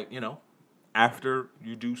 After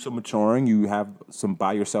you do some maturing, you have some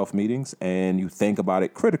by yourself meetings and you think about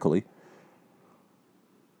it critically,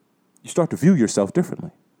 you start to view yourself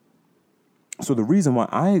differently. So the reason why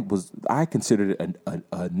I considered it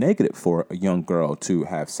a negative for a young girl to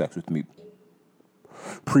have sex with me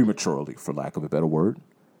prematurely, for lack of a better word,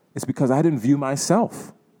 is because I didn't view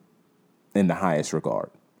myself in the highest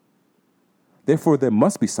regard. Therefore, there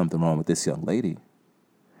must be something wrong with this young lady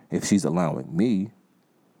if she's allowing me,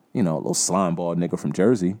 a little slimeball nigga from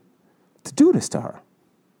Jersey, to do this to her.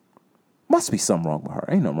 Must be something wrong with her.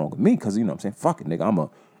 Ain't nothing wrong with me because, I'm saying, fuck it,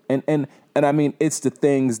 nigga, and I mean, it's the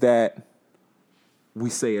things that we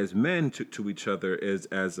say as men to each other is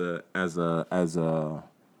as a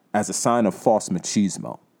sign of false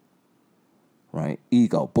machismo, right?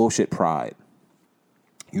 Ego, bullshit, pride.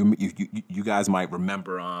 You guys might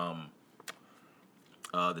remember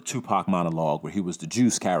the Tupac monologue where he was the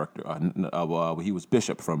Juice character, where he was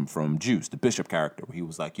Bishop from Juice, the Bishop character, where he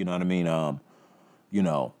was like, you know what I mean? I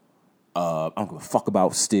don't give a fuck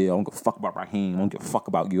about Still, I don't give a fuck about Raheem, I don't give a fuck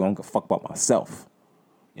about you, I don't give a fuck about myself.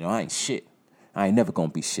 I ain't shit. I ain't never gonna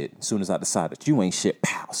be shit. As soon as I decide that you ain't shit,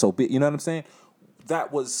 pow, so be. You know what I'm saying?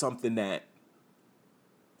 That was something that,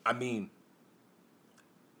 the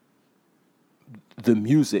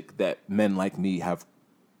music that men like me have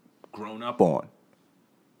grown up on.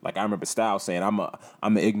 Like I remember Styles saying, I'm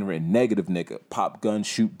an ignorant, negative nigga. Pop guns,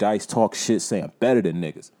 shoot dice, talk shit, say I'm better than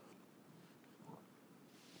niggas.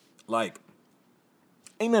 Like,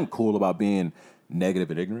 ain't nothing cool about being negative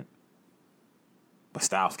and ignorant. But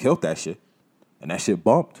Styles killed that shit. And that shit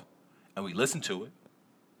bumped. And we listened to it.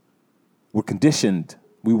 We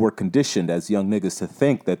were conditioned as young niggas to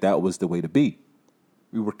think that was the way to be.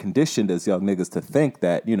 We were conditioned as young niggas to think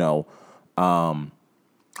that,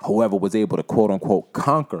 whoever was able to quote unquote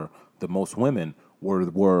conquer the most women were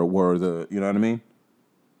the, you know what I mean?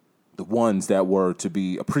 The ones that were to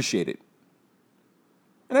be appreciated.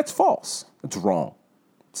 And that's false. It's wrong.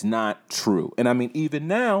 It's not true. And I mean, even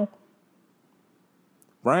now,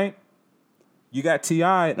 right? You got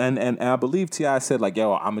T.I., and I believe T.I. said, like,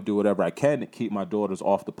 yo, I'm going to do whatever I can to keep my daughters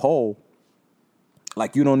off the pole.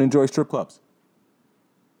 Like, you don't enjoy strip clubs.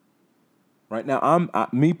 Right now,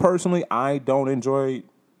 me personally, I don't enjoy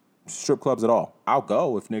strip clubs at all. I'll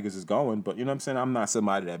go if niggas is going, but you know what I'm saying? I'm not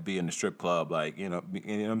somebody that be in the strip club, like, you know what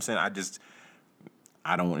I'm saying?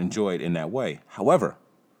 I don't enjoy it in that way. However,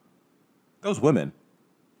 those women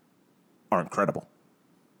are incredible.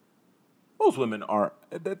 Those women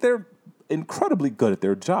they're incredibly good at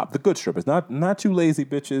their job. The good strippers, not you lazy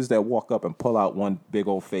bitches that walk up and pull out one big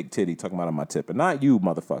old fake titty talking about on my tip, and not you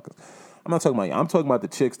motherfuckers. I'm not talking about you. I'm talking about the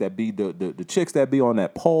chicks that be the chicks that be on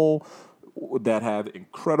that pole, that have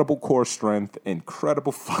incredible core strength,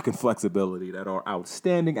 incredible fucking flexibility, that are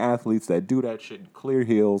outstanding athletes that do that shit in clear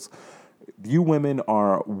heels. You women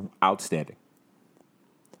are outstanding.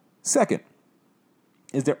 Second,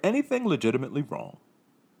 is there anything legitimately wrong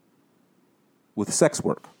with sex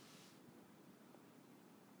work?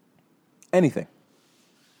 Anything?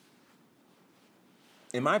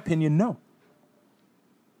 In my opinion, no.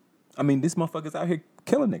 I mean, this motherfucker's out here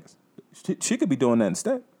killing niggas. She could be doing that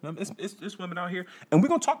instead. It's women out here. And we're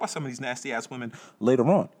going to talk about some of these nasty-ass women later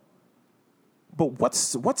on. But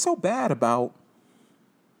what's so bad about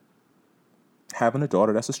having a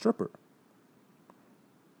daughter that's a stripper?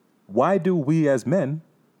 Why do we as men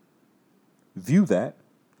view that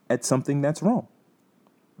as something that's wrong?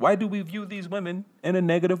 Why do we view these women in a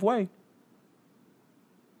negative way?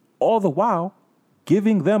 All the while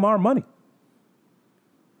giving them our money.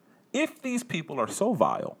 If these people are so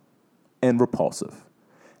vile and repulsive,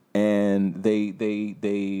 and they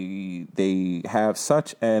have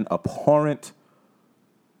such an abhorrent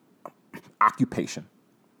occupation,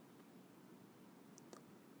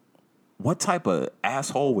 what type of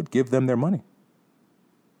asshole would give them their money?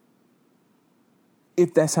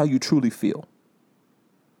 If that's how you truly feel.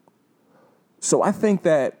 So I think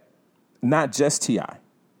that not just T.I.,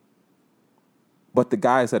 But the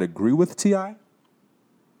guys that agree with T.I.,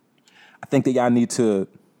 I think that y'all need to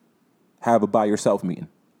have a by yourself meeting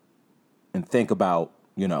and think about,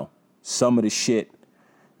 some of the shit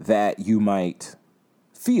that you might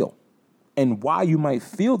feel and why you might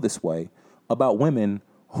feel this way about women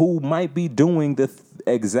who might be doing the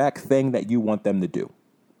exact thing that you want them to do.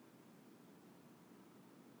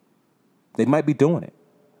 They might be doing it.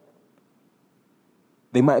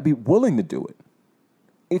 They might be willing to do it.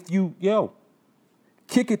 If you,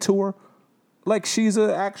 kick it to her like she's an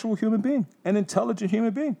actual human being, an intelligent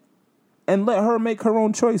human being, and let her make her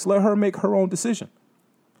own choice. Let her make her own decision.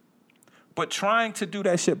 But trying to do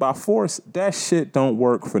that shit by force, that shit don't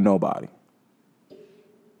work for nobody.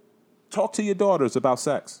 Talk to your daughters about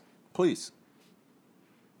sex, please.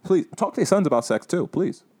 Please, talk to your sons about sex too,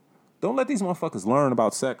 please. Don't let these motherfuckers learn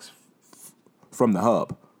about sex from the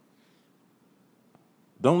hub.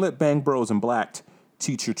 Don't let Bang Bros and Black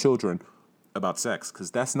teach your children about sex, because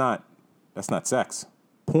that's not sex.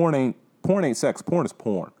 Porn ain't sex. Porn is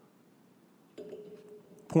porn.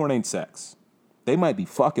 Porn ain't sex. They might be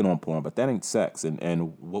fucking on porn, but that ain't sex.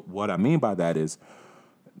 And what I mean by that is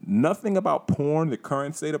nothing about porn, the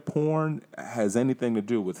current state of porn, has anything to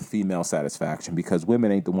do with female satisfaction, because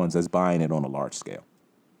women ain't the ones that's buying it on a large scale.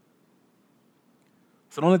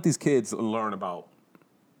 So don't let these kids learn about,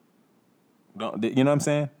 you know what I'm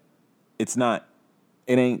saying? It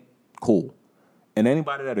ain't cool. And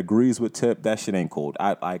anybody that agrees with Tip, that shit ain't cool.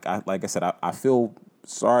 Like I said, I feel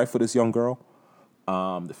sorry for this young girl.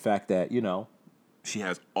 The fact that, she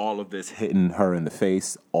has all of this hitting her in the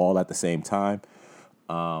face all at the same time.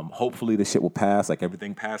 Hopefully this shit will pass, like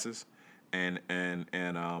everything passes. And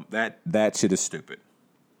that shit is stupid.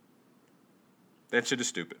 That shit is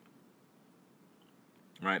stupid.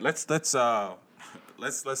 Right? Let's talk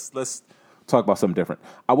about something different.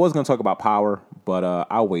 I was gonna talk about power, but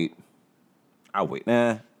I'll wait.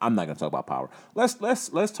 Nah, I'm not gonna talk about power.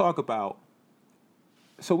 Let's talk about.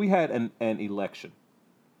 So we had an election,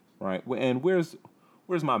 right? And where's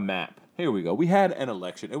my map? Here we go. We had an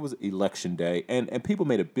election. It was election day, and people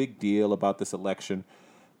made a big deal about this election,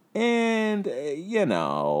 and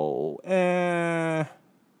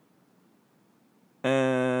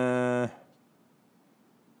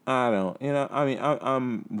I don't,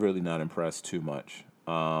 I'm really not impressed too much.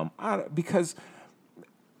 Because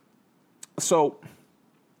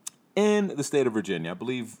in the state of Virginia, I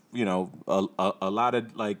believe, a lot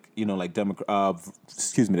of the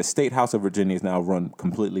state house of Virginia is now run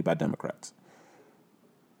completely by Democrats.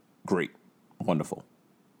 Great. Wonderful.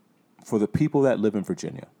 For the people that live in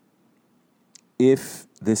Virginia, if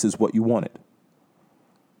this is what you wanted,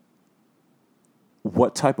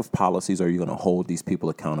 what type of policies are you going to hold these people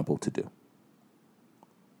accountable to do?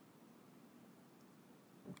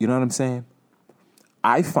 You know what I'm saying?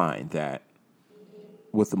 I find that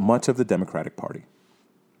with much of the Democratic Party,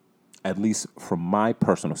 at least from my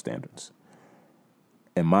personal standards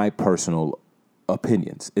and my personal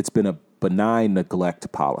opinions, it's been a benign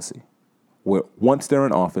neglect policy where once they're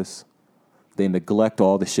in office, they neglect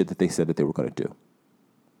all the shit that they said that they were going to do.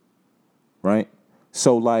 Right?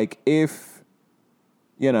 So, if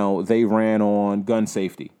they ran on gun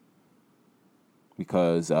safety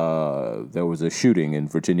because there was a shooting in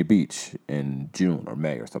Virginia Beach in June or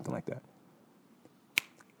May or something like that.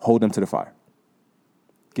 Hold them to the fire.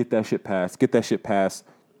 Get that shit passed. Get that shit passed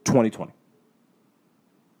 2020.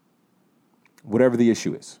 Whatever the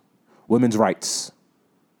issue is. Women's rights.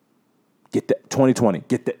 Get that 2020.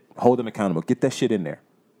 Get that. Hold them accountable. Get that shit in there.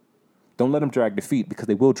 Don't let them drag their feet, because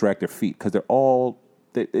they will drag their feet, because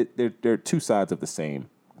they're two sides of the same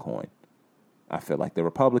coin. I feel like the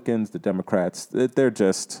Republicans, the Democrats, they're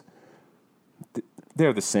the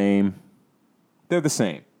same. They're the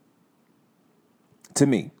same. To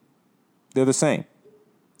me, they're the same.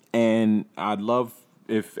 And I'd love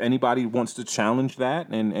if anybody wants to challenge that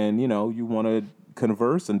and you want to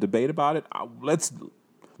converse and debate about it, let's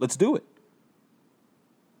do it.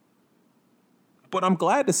 But I'm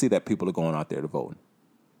glad to see that people are going out there to vote.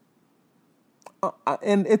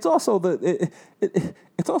 And it's also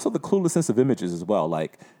it's also the cluelessness of images as well.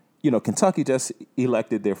 Kentucky just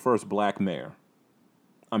elected their first black mayor.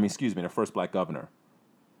 Their first black governor.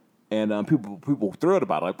 And people thrilled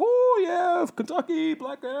about it, oh yeah, Kentucky,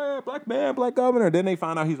 black man, black governor. Then they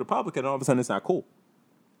find out he's Republican, and all of a sudden it's not cool.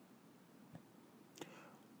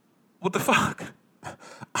 What the fuck?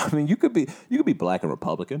 You could be black and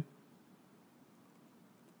Republican.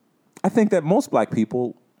 I think that most black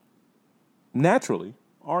people naturally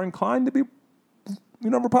are inclined to be,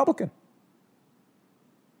 Republican.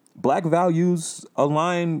 Black values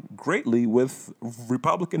align greatly with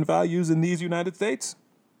Republican values in these United States.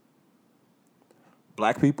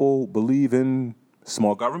 Black people believe in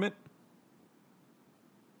small government.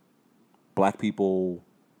 Black people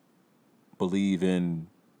believe in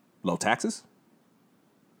low taxes.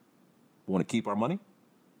 Want to keep our money.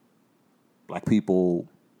 Black people,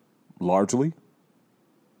 largely,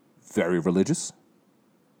 very religious.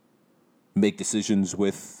 Make decisions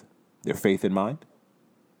with their faith in mind.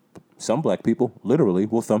 Some black people, literally,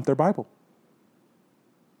 will thump their Bible.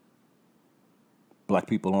 Black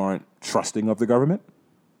people aren't trusting of the government.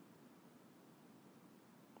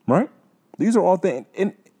 Right? These are all things,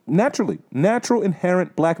 natural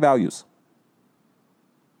inherent black values.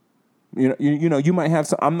 You might have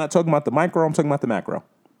some, I'm not talking about the micro, I'm talking about the macro.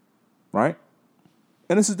 Right?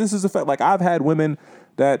 And this is a fact. Like, I've had women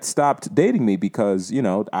that stopped dating me because,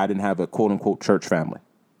 I didn't have a quote unquote church family.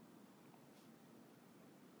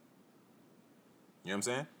 You know what I'm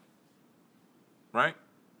saying? Right?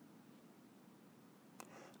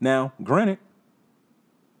 Now, granted,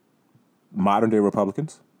 modern day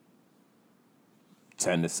Republicans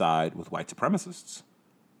tend to side with white supremacists.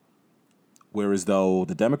 Whereas though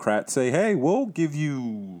the Democrats say, hey, we'll give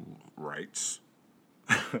you rights.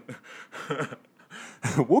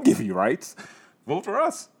 We'll give you rights. Vote for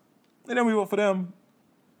us. And then we vote for them.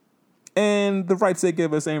 And the rights they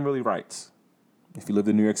give us ain't really rights. If you lived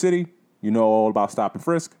in New York City, you know all about stop and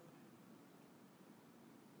frisk.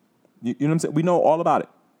 You know what I'm saying? We know all about it.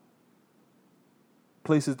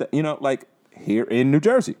 Places that, like here in New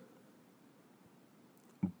Jersey.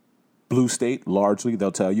 Blue state, largely,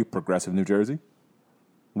 they'll tell you, progressive New Jersey.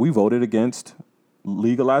 We voted against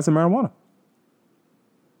legalizing marijuana.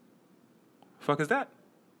 Fuck is that?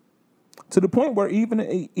 To the point where even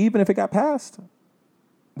if it got passed,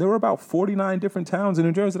 there were about 49 different towns in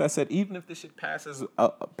New Jersey that said even if this shit passes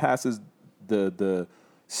the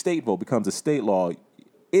state vote, becomes a state law,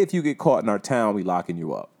 if you get caught in our town, we locking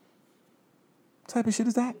you up. What type of shit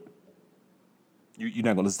is that? You're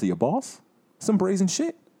not gonna listen to your boss? Some brazen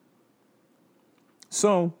shit.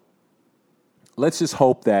 So let's just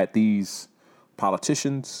hope that these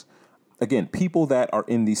politicians, again, people that are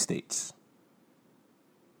in these states,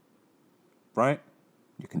 right?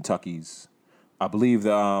 Your Kentuckys. I believe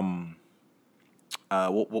the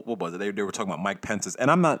what was it? They were talking about Mike Pence's, and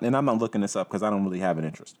I'm not looking this up because I don't really have an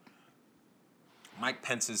interest. Mike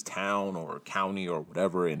Pence's town or county or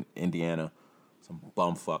whatever in Indiana, some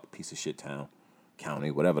bumfuck piece of shit town,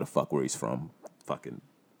 county, whatever the fuck where he's from, fucking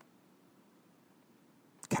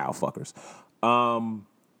cow fuckers.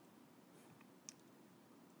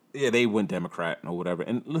 Yeah, they went Democrat or whatever.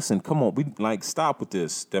 And listen, come on, we stop with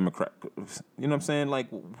this Democrat. You know what I'm saying? Like,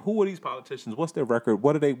 who are these politicians? What's their record?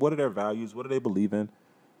 What are their values? What do they believe in?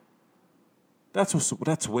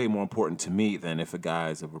 That's way more important to me than if a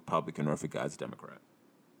guy's a Republican or if a guy's a Democrat.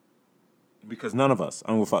 Because none of us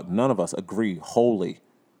agree wholly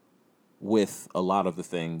with a lot of the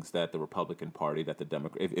things that the Republican Party, that the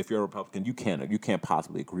Democrat. If you're a Republican, you can't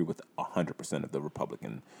possibly agree with 100% of the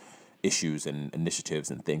Republican issues and initiatives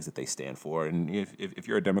and things that they stand for. And if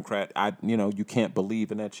you're a Democrat, you can't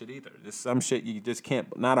believe in that shit either. There's some shit you just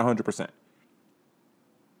can't, not 100%.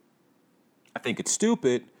 I think it's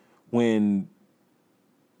stupid when,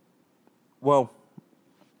 well,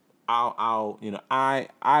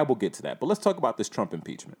 I will get to that. But let's talk about this Trump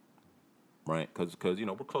impeachment, right? Because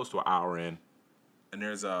we're close to an hour in, and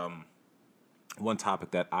there's one topic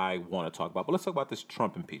that I want to talk about. But let's talk about this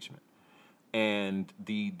Trump impeachment. And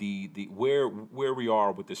the where we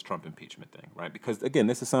are with this Trump impeachment thing, right? Because again,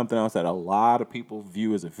 this is something else that a lot of people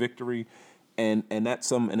view as a victory, and that's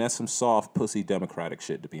some soft pussy Democratic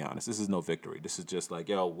shit, to be honest. This is no victory. This is just like,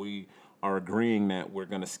 we are agreeing that we're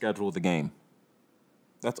gonna schedule the game.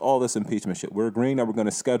 That's all this impeachment shit. We're agreeing that we're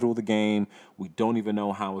gonna schedule the game. We don't even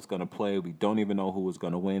know how it's gonna play. We don't even know who is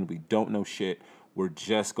gonna win. We don't know shit. We're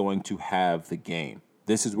just going to have the game.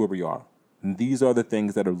 This is where we are. And these are the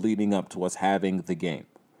things that are leading up to us having the game,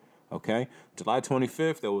 okay? July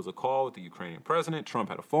 25th, there was a call with the Ukrainian president. Trump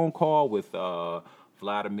had a phone call with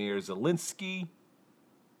Vladimir Zelensky,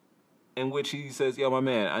 in which he says, my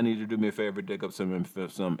man, I need you to do me a favor, dig up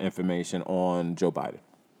some information on Joe Biden.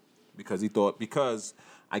 Because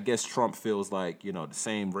I guess Trump feels like, the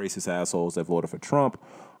same racist assholes that voted for Trump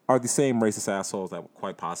are the same racist assholes that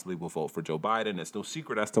quite possibly will vote for Joe Biden. It's no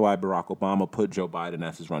secret as to why Barack Obama put Joe Biden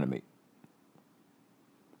as his running mate.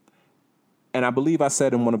 And I believe I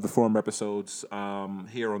said in one of the forum episodes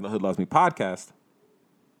here on the Hood Loves Me podcast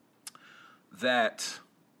that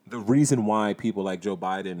the reason why people like Joe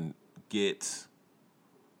Biden get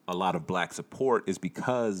a lot of black support is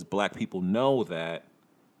because black people know that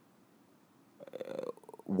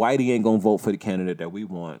Whitey ain't going to vote for the candidate that we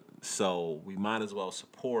want. So we might as well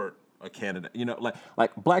support a candidate. You know,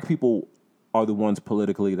 like black people are the ones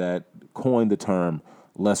politically that coined the term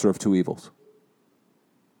lesser of two evils.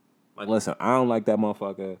 Like, listen, I don't like that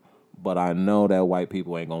motherfucker, but I know that white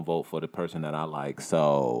people ain't gonna vote for the person that I like,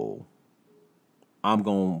 so I'm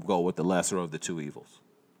gonna go with the lesser of the two evils.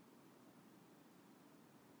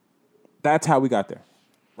 That's how we got there,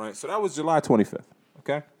 right? So that was July 25th,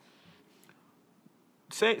 okay?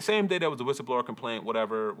 Same day that was a whistleblower complaint,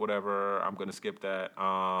 whatever. I'm going to skip that.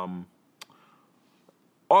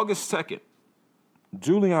 August 2nd,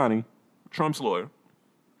 Giuliani, Trump's lawyer,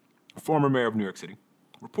 former mayor of New York City,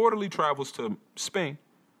 reportedly travels to Spain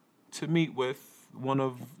to meet with one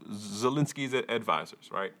of Zelensky's advisors,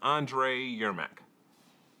 right? Andrei Yermak.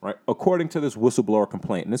 Right, according to this whistleblower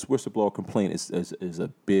complaint, and this whistleblower complaint is a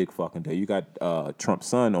big fucking deal. You got Trump's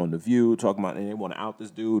son on The View talking about, and they want to out this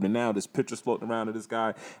dude, and now this picture's floating around of this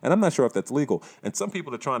guy, and I'm not sure if that's legal. And some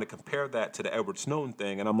people are trying to compare that to the Edward Snowden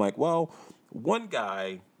thing, and I'm like, well, one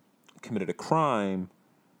guy committed a crime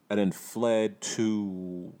and then fled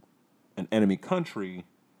to an enemy country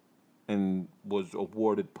and was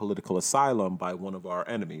awarded political asylum by one of our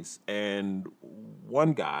enemies. And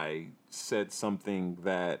one guy said something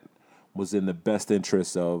that was in the best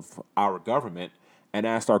interest of our government and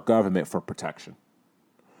asked our government for protection.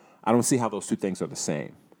 I don't see how those two things are the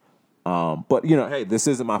same. But, you know, hey, this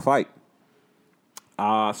isn't my fight.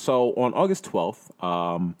 So on August 12th,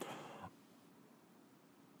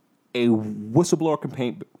 a whistleblower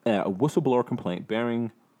complaint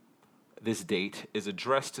bearing this date is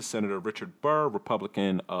addressed to Senator Richard Burr,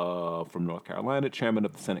 Republican from North Carolina, chairman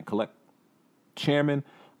of the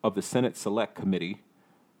Senate Select Committee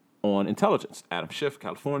on Intelligence. Adam Schiff,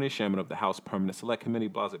 California, chairman of the House Permanent Select Committee,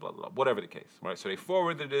 blah, blah, blah, blah, whatever the case. Right? So they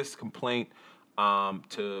forwarded this complaint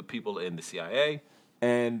to people in the CIA,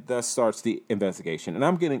 and thus starts the investigation. And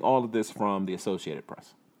I'm getting all of this from the Associated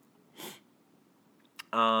Press.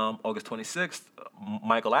 August 26th,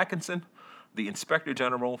 Michael Atkinson, the Inspector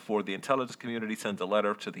General for the Intelligence Community, sends a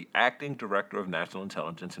letter to the Acting Director of National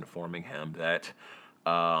Intelligence informing him that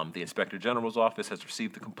the Inspector General's office has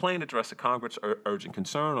received a complaint addressed to Congress urging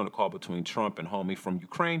concern on a call between Trump and homie from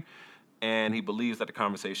Ukraine, and he believes that the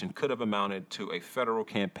conversation could have amounted to a federal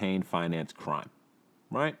campaign finance crime.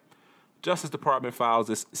 Right? Justice Department files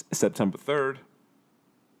this September 3rd.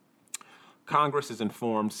 Congress is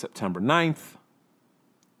informed September 9th.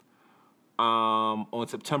 On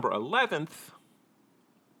September 11th,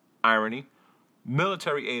 irony,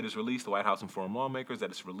 military aid is released. The White House informed lawmakers that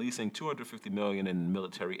it's releasing $250 million in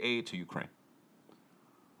military aid to Ukraine.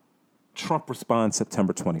 Trump responds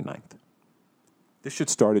September 29th. This should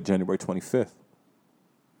start at January 25th.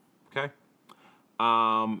 Okay?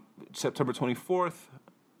 September 24th,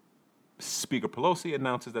 Speaker Pelosi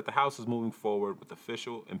announces that the House is moving forward with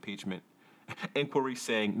official impeachment inquiry,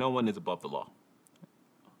 saying no one is above the law.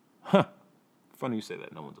 Huh. Funny you say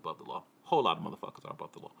that. No one's above the law. Whole lot of motherfuckers are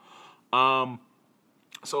above the law.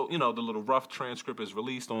 So, you know, the little rough transcript is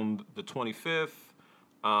released on the 25th.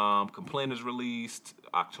 Complaint is released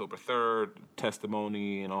October 3rd.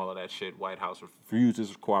 Testimony and all of that shit. White House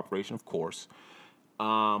refuses cooperation, of course.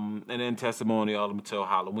 And then testimony all until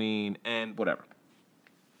Halloween and whatever.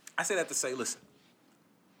 I say that to say, listen,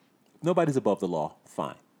 nobody's above the law.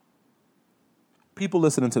 Fine. People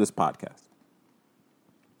listening to this podcast.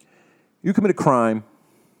 You commit a crime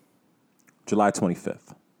July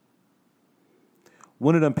 25th.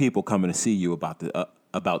 One of them people coming to see you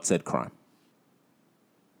about said crime.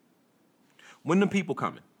 One of them people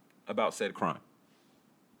coming about said crime.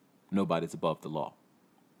 Nobody's above the law.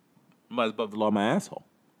 Nobody's above the law, my asshole.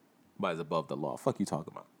 Nobody's above the law. Fuck you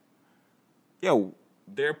talking about? Yo,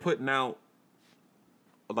 they're putting out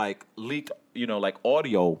like leaked, you know, like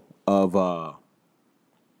audio of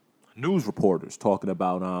news reporters talking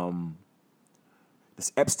about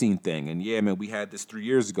this Epstein thing. And yeah, man, we had this 3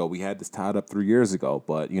 years ago. We had this tied up 3 years ago.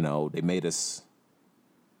 But, you know, they made us,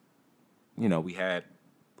 you know, we had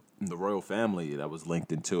the royal family that was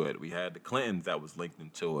linked into it. We had the Clintons that was linked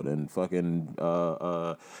into it. And fucking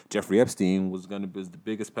Jeffrey Epstein was the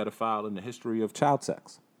biggest pedophile in the history of child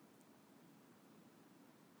sex.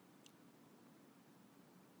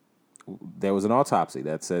 There was an autopsy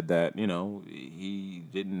that said that, you know, he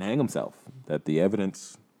didn't hang himself, that the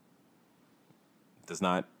evidence does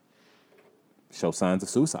not show signs of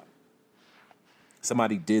suicide.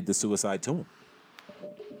 Somebody did the suicide to him.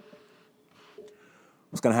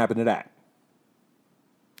 What's going to happen to that?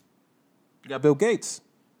 You got Bill Gates,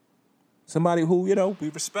 somebody who, you know, we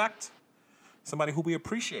respect, somebody who we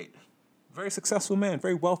appreciate, very successful man,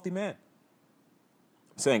 very wealthy man,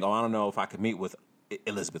 saying, oh, I don't know if I could meet with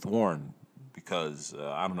Elizabeth Warren because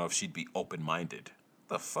I don't know if she'd be open-minded.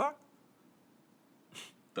 The fuck?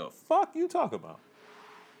 The fuck you talking about?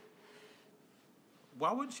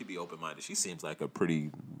 Why wouldn't she be open-minded? She seems like a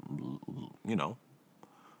pretty,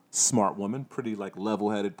 smart woman, pretty like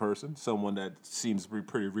level-headed person, someone that seems to be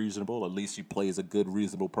pretty reasonable. At least she plays a good,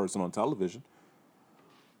 reasonable person on television.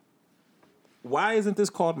 Why isn't this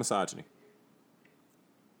called misogyny?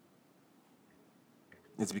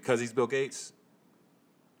 It's because he's Bill Gates?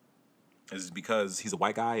 Is it because he's a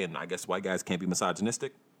white guy and I guess white guys can't be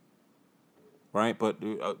misogynistic? Right? But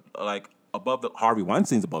Harvey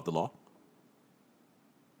Weinstein's above the law.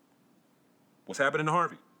 What's happening to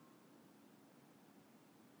Harvey?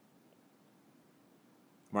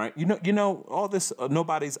 Right? You know all this,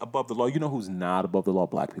 nobody's above the law. You know who's not above the law?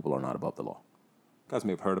 Black people are not above the law. You guys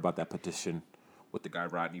may have heard about that petition with the guy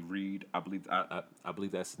Rodney Reed. I believe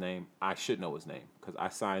that's his name. I should know his name because I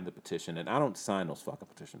signed the petition, and I don't sign those fucking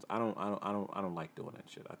petitions. I don't like doing that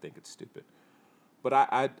shit. I think it's stupid. But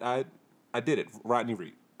I did it. Rodney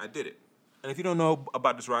Reed. I did it. And if you don't know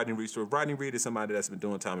about this Rodney Reed story, Rodney Reed is somebody that's been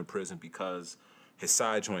doing time in prison because his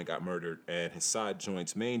side joint got murdered, and his side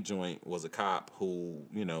joint's main joint was a cop who,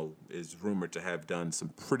 is rumored to have done some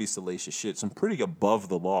pretty salacious shit, some pretty above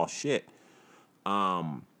the law shit.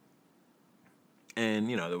 And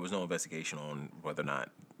there was no investigation on whether or not,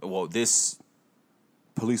 this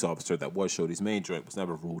police officer that was Shorty's main joint was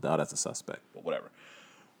never ruled out as a suspect, but whatever.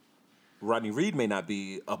 Rodney Reed may not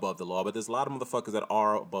be above the law, but there's a lot of motherfuckers that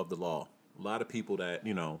are above the law. A lot of people that,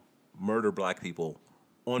 murder black people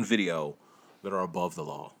on video that are above the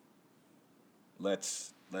law.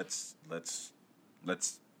 Let's be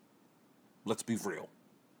real.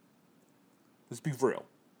 Let's be real.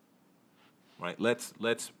 Right? Let's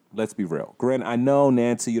be real. Granted, I know,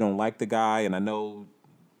 Nancy, you don't like the guy, and I know,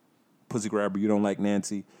 Pussy Grabber, you don't like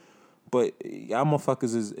Nancy, but y'all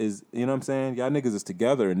motherfuckers is you know what I'm saying? Y'all niggas is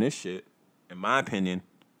together in this shit, in my opinion.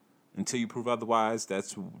 Until you prove otherwise,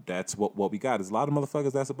 that's what we got. There's a lot of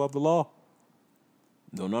motherfuckers that's above the law.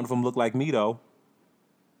 No, none of them look like me, though.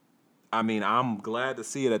 I mean, I'm glad to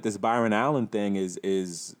see that this Byron Allen thing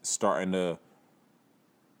is starting to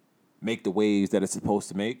make the waves that it's supposed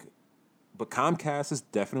to make. But Comcast is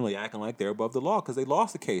definitely acting like they're above the law because they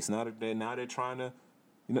lost the case. Now they're trying to,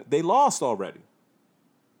 they lost already.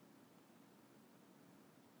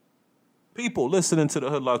 People listening to the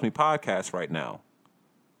Hood Loves Me podcast right now,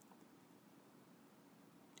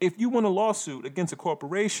 if you win a lawsuit against a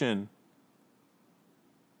corporation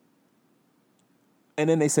and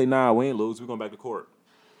then they say, nah, we ain't lose, we're going back to court.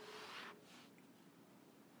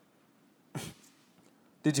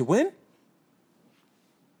 Did you win?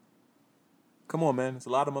 Come on, man. There's a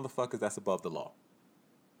lot of motherfuckers that's above the law.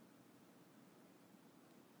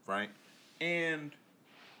 Right? And,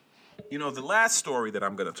 the last story that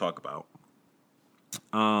I'm going to talk about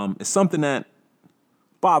is something that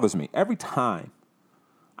bothers me. Every time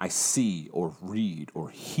I see or read or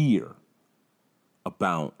hear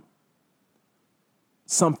about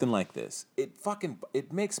something like this,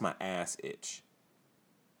 it makes my ass itch.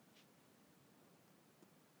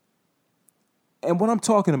 And what I'm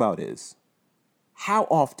talking about is how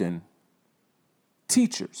often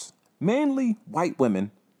teachers, mainly white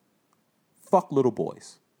women, fuck little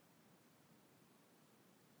boys.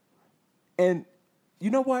 And you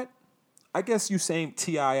know what? I guess you same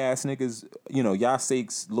T.I. ass niggas, y'all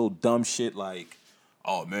sakes little dumb shit like,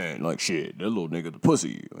 oh man, like shit, that little nigga the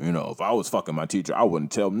pussy. If I was fucking my teacher, I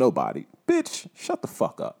wouldn't tell nobody. Bitch, shut the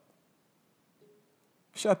fuck up.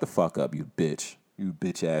 Shut the fuck up, you bitch. You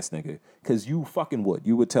bitch ass nigga. Cause you fucking would.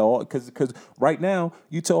 You would tell all, cause right now,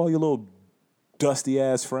 you tell all your little dusty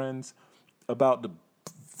ass friends about the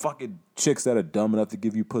fucking chicks that are dumb enough to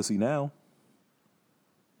give you pussy now.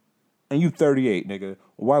 And you 38, nigga.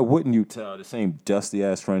 Why wouldn't you tell the same dusty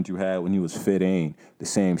ass friends you had when you was 15 the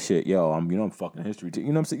same shit? Yo, I'm fucking history. You know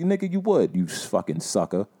what I'm saying? Nigga, you would. You fucking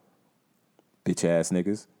sucker. Bitch ass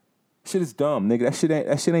niggas. Shit is dumb, nigga.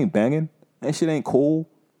 That shit ain't banging. That shit ain't cool.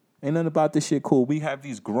 Ain't nothing about this shit cool. We have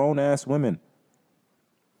these grown ass women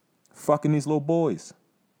fucking these little boys.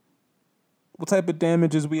 What type of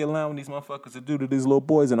damage is we allowing these motherfuckers to do to these little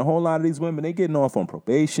boys? And a whole lot of these women, they getting off on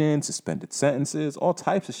probation, suspended sentences, all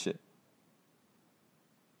types of shit.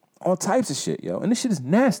 All types of shit, yo. And this shit is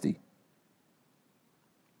nasty.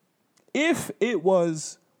 If it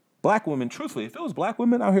was black women, truthfully, if it was black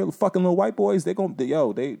women out here fucking little white boys, it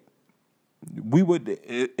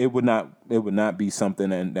would not be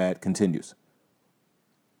something that continues.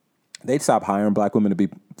 They'd stop hiring black women to be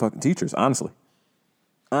fucking teachers, honestly.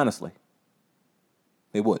 Honestly.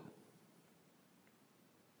 They would.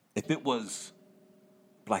 If it was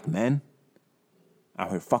black men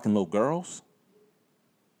out here fucking little girls,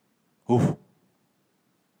 oof.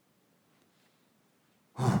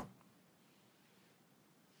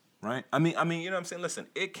 right? I mean, you know what I'm saying? Listen,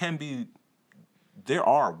 it can be, there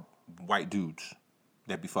are white dudes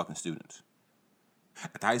that be fucking students.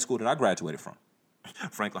 At the high school that I graduated from,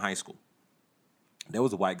 Franklin High School, there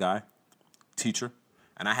was a white guy, teacher,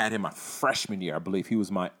 and I had him my freshman year, I believe. He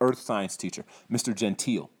was my earth science teacher, Mr.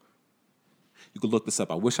 Gentile. You could look this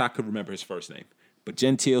up. I wish I could remember his first name. But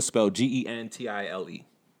Gentile, spelled Gentile.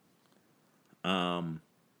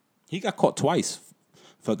 He got caught twice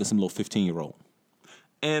fucking some little 15-year-old.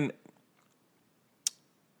 And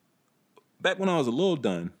back when I was a little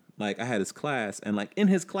done, like I had his class, and like in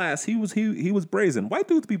his class, he was brazen. White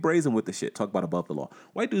dudes be brazen with the shit. Talk about above the law.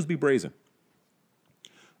 White dudes be brazen.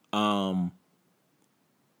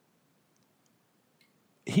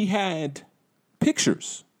 He had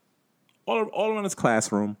pictures all around his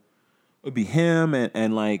classroom. It would be him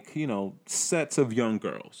and like, you know, sets of young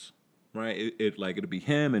girls, right? It'd be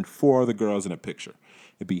him and 4 other girls in a picture.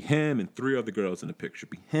 It'd be him and 3 other girls in a picture.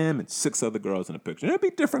 It'd be him and 6 other girls in a picture. And it'd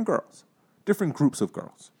be different girls, different groups of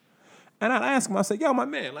girls. And I'd ask him, I said, yo, my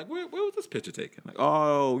man, like, where was this picture taken? Like,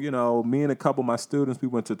 oh, you know, me and a couple of my students, we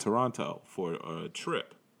went to Toronto for a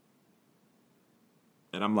trip.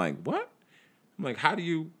 And I'm like, what? I'm like, how do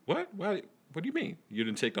you, what? What do you mean? You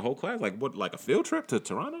didn't take the whole class? Like, what, like a field trip to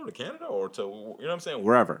Toronto, to Canada, or to, you know what I'm saying?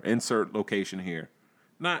 Wherever. Insert location here.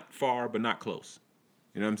 Not far, but not close.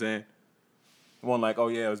 You know what I'm saying? It wasn't like, oh,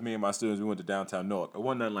 yeah, it was me and my students. We went to downtown Newark. It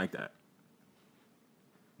wasn't nothing like that.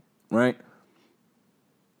 Right?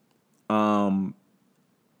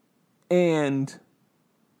 And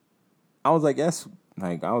I was like, yes.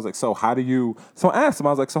 Like, I was like, so how do you, so I asked him, I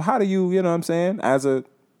was like, so how do you, you know what I'm saying? As a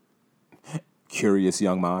curious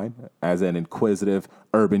young mind, as an inquisitive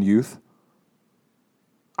urban youth,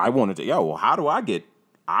 I wanted to, well, how do I get,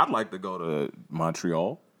 I'd like to go to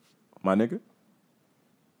Montreal, my nigga.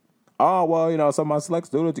 Oh, well, you know, some of my select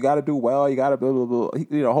students, you got to do well, you got to blah, blah, blah,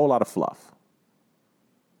 you know, a whole lot of fluff.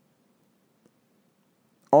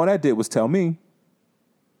 All that did was tell me,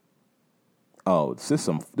 oh, this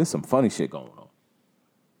some funny shit going on.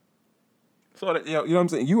 So that, you know what I'm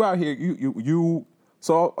saying? You out here, you.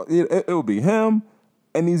 So it would be him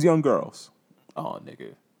and these young girls. Oh,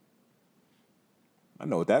 nigga, I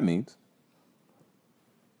know what that means.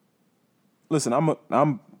 Listen,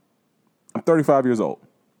 I'm 35 years old.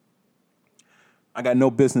 I got no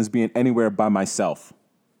business being anywhere by myself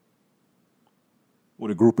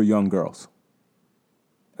with a group of young girls.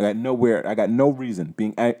 I got no reason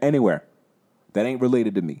being anywhere that ain't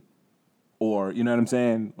related to me. Or, you know what I'm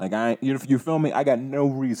saying? Like, you feel me? I got no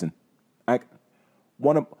reason.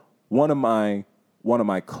 One of my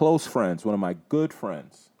close friends, one of my good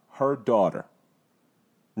friends, her daughter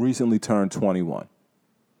recently turned 21.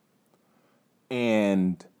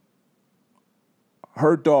 And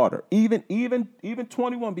her daughter, even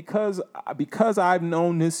 21, because I've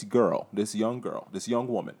known this young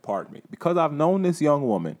woman, because I've known this young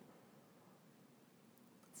woman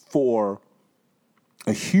for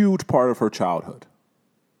a huge part of her childhood.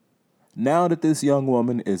 Now that this young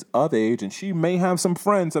woman is of age, and she may have some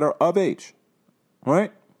friends that are of age,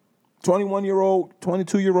 right? 21-year-old,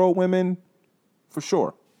 22-year-old women, for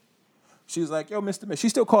sure. She's like, yo, Mr. Mitch. She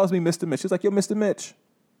still calls me Mr. Mitch. She's like, yo, Mr. Mitch,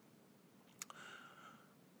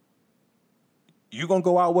 you gonna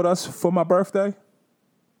go out with us for my birthday?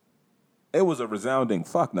 It was a resounding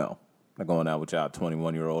fuck no. I'm not going out with y'all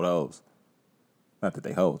 21-year-old hoes. Not that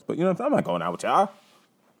they hoes, but you know what I'm saying? I'm not going out with y'all.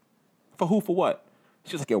 For who, for what?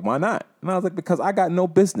 She's like, yo, why not? And I was like, because I got no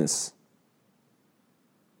business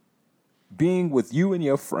being with you and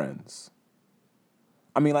your friends.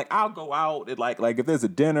 I mean, like, I'll go out, like if there's a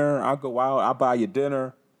dinner, I'll go out, I'll buy you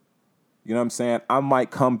dinner. You know what I'm saying? I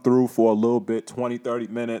might come through for a little bit, 20, 30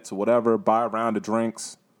 minutes or whatever, buy a round of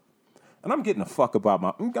drinks. And I'm getting the fuck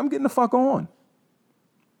I'm getting the fuck on.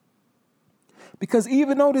 Because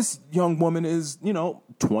even though this young woman is,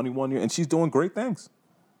 21 years, and she's doing great things,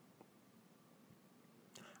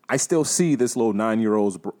 I still see this little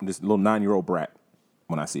 9-year-old brat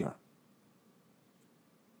when I see her.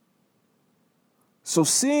 So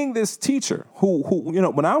seeing this teacher who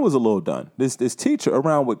when I was a little done, this teacher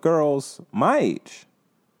around with girls my age,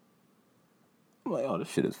 I'm like, oh, this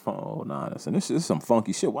shit is fun. Oh, nah, this is some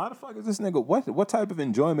funky shit. Why the fuck is this nigga? What type of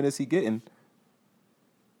enjoyment is he getting?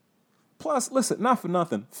 Plus, listen, not for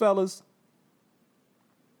nothing, fellas,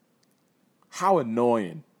 how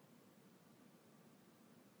annoying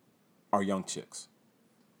are young chicks?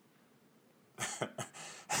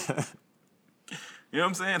 You know what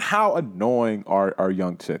I'm saying? How annoying are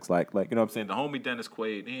young chicks? Like, you know what I'm saying? The homie Dennis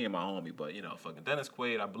Quaid, he ain't my homie, but, fucking Dennis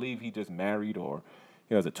Quaid, I believe he just married or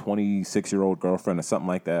he has a 26-year-old girlfriend or something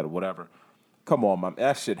like that or whatever. Come on, man.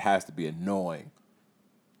 That shit has to be annoying.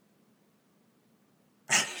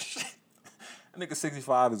 A nigga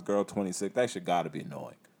 65, his girl 26. That shit gotta be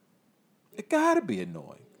annoying. It gotta be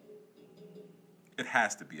annoying. It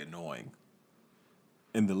has to be annoying.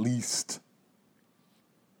 In the least.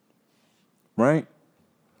 Right?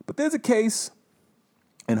 But there's a case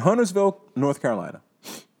in Huntersville, North Carolina.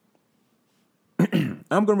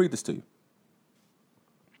 I'm going to read this to you.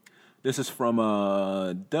 This is from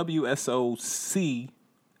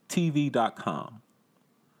WSOCTV.com.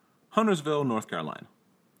 Huntersville, North Carolina.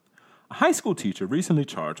 A high school teacher recently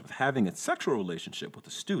charged with having a sexual relationship with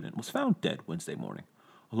a student was found dead Wednesday morning,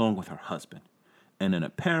 along with her husband, in an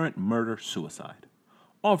apparent murder-suicide.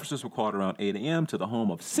 Officers were called around 8 a.m. to the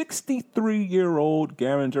home of 63-year-old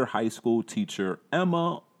Garinger High School teacher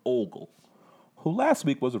Emma Ogle, who last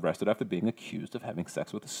week was arrested after being accused of having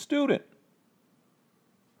sex with a student.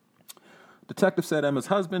 Detective said Emma's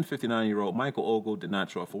husband, 59-year-old Michael Ogle, did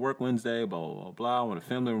not show up for work Wednesday, blah, blah, blah, blah. When the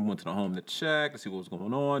family went to the home to check to see what was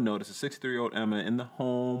going on, noticed a 63-year-old Emma in the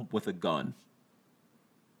home with a gun.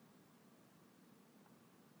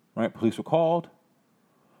 Right, police were called.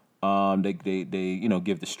 They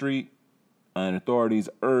give the street, and authorities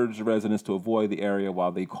urged residents to avoid the area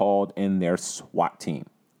while they called in their SWAT team.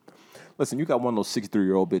 Listen, you got one of those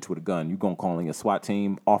 63-year-old bitch with a gun. You gonna call in your SWAT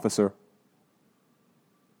team officer?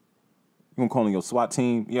 You gonna call in your SWAT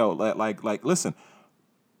team? Yo, like, listen.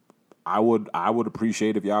 I would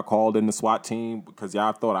appreciate if y'all called in the SWAT team because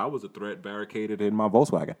y'all thought I was a threat barricaded in my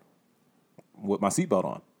Volkswagen with my seatbelt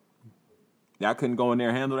on. Y'all couldn't go in there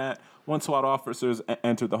and handle that. Once SWAT officers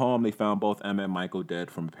entered the home, they found both Emma and Michael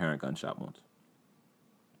dead from apparent gunshot wounds.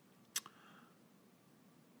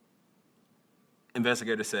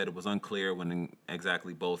 Investigators said it was unclear when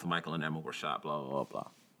exactly both Michael and Emma were shot, blah, blah, blah.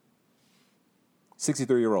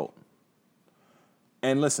 63-year-old.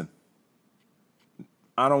 And listen,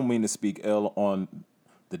 I don't mean to speak ill on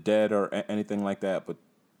the dead or anything like that, but,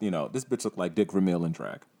 this bitch looked like Dick Vermeil in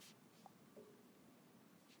drag.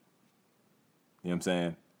 You know what I'm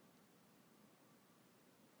saying?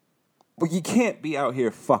 But you can't be out here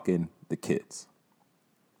fucking the kids.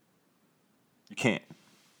 You can't.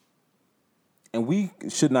 And we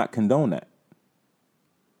should not condone that.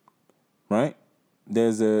 Right?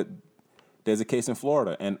 There's a case in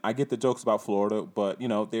Florida, and I get the jokes about Florida, but,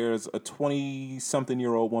 there's a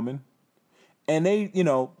 20-something-year-old woman, and they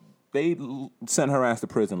sent her ass to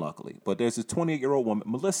prison, luckily. But there's a 28-year-old woman,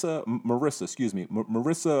 Marissa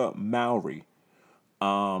Mowry,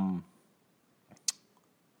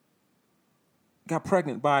 got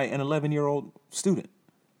pregnant by an 11-year-old student.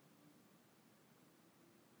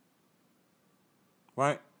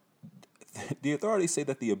 Right? The authorities say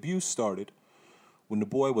that the abuse started when the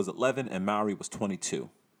boy was 11 and Mowry was 22.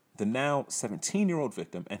 The now 17-year-old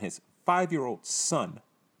victim and his 5-year-old son.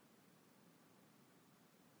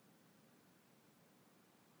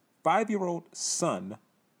 5-year-old son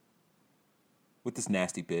with this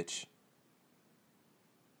nasty bitch.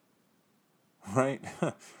 Right?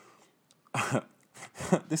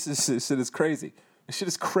 This shit is crazy. This shit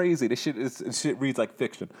is crazy. This shit reads like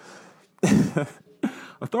fiction.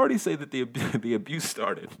 Authorities say that the abuse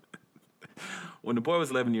started when the boy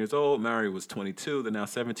was 11 years old. Mowry was 22. The now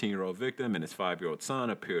 17-year-old victim and his 5-year-old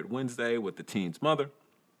son appeared Wednesday with the teen's mother,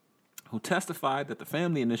 who testified that the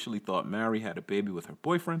family initially thought Mowry had a baby with her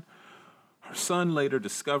boyfriend. Her son later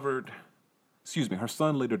disclosed he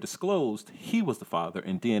was the father,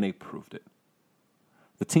 and DNA proved it.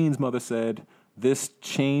 The teen's mother said this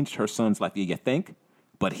changed her son's life. Yeah, you think?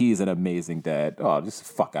 But he's an amazing dad. Oh, just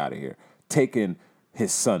fuck out of here. Taking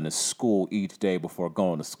his son to school each day before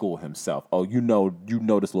going to school himself. Oh, you know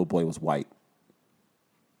this little boy was white.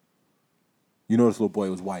 You know this little boy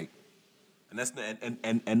was white. And that's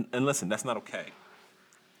and listen, that's not okay.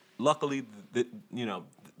 Luckily,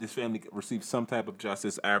 this family received some type of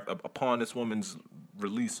justice upon this woman's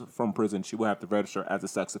release from prison. She will have to register as a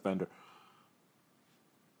sex offender.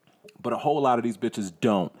 But a whole lot of these bitches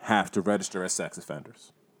don't have to register as sex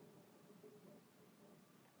offenders.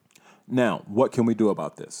 Now, what can we do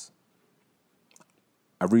about this?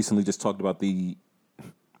 I recently just talked about the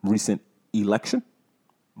recent election,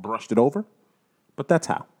 brushed it over, but that's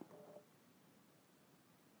how.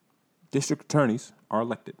 District attorneys are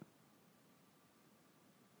elected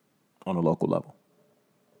on a local level.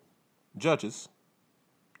 Judges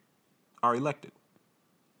are elected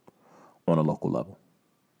on a local level.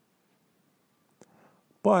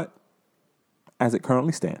 But as it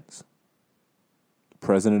currently stands, the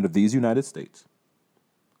President of these United States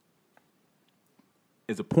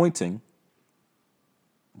is appointing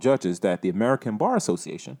judges that the American Bar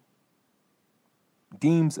Association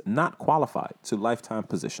deems not qualified to lifetime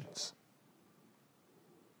positions.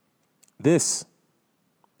 This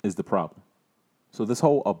is the problem. So this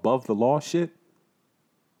whole above the law shit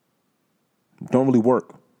don't really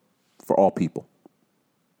work for all people.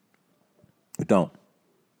 It don't.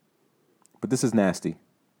 But this is nasty.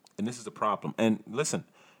 And this is a problem. And listen,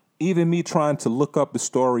 even me trying to look up the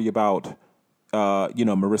story about,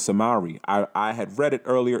 Marissa Mowry, I had read it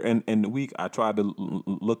earlier in the week. I tried to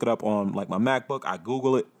look it up on like my MacBook. I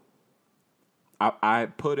Google it. I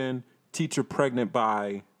put in teacher pregnant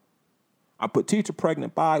by what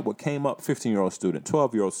came up 15-year-old student,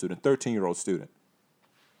 12-year-old student, 13-year-old student.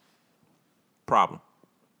 Problem.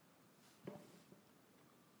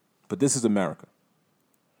 But this is America.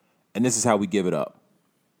 And this is how we give it up.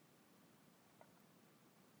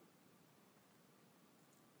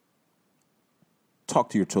 Talk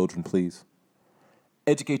to your children, please.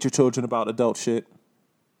 Educate your children about adult shit.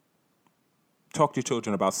 Talk to your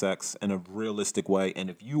children about sex in a realistic way. And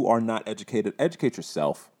if you are not educated, educate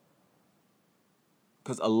yourself.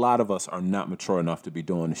 Because a lot of us are not mature enough to be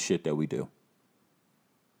doing the shit that we do.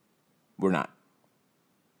 We're not.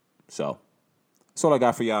 So, that's all I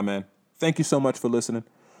got for y'all, man. Thank you so much for listening.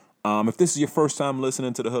 If this is your first time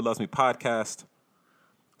listening to the Hood Loves Me podcast,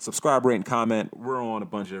 subscribe, rate, and comment. We're on a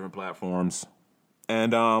bunch of different platforms.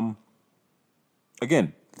 And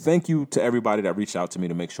again, thank you to everybody that reached out to me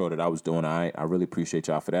to make sure that I was doing all right. I really appreciate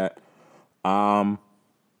y'all for that. And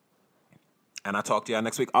I'll talk to y'all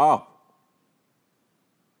next week. Oh,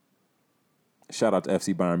 shout out to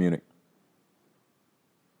FC Bayern Munich.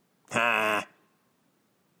 Ha!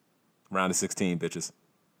 Round of 16, bitches.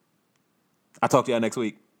 I'll talk to y'all next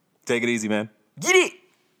week. Take it easy, man. Get it!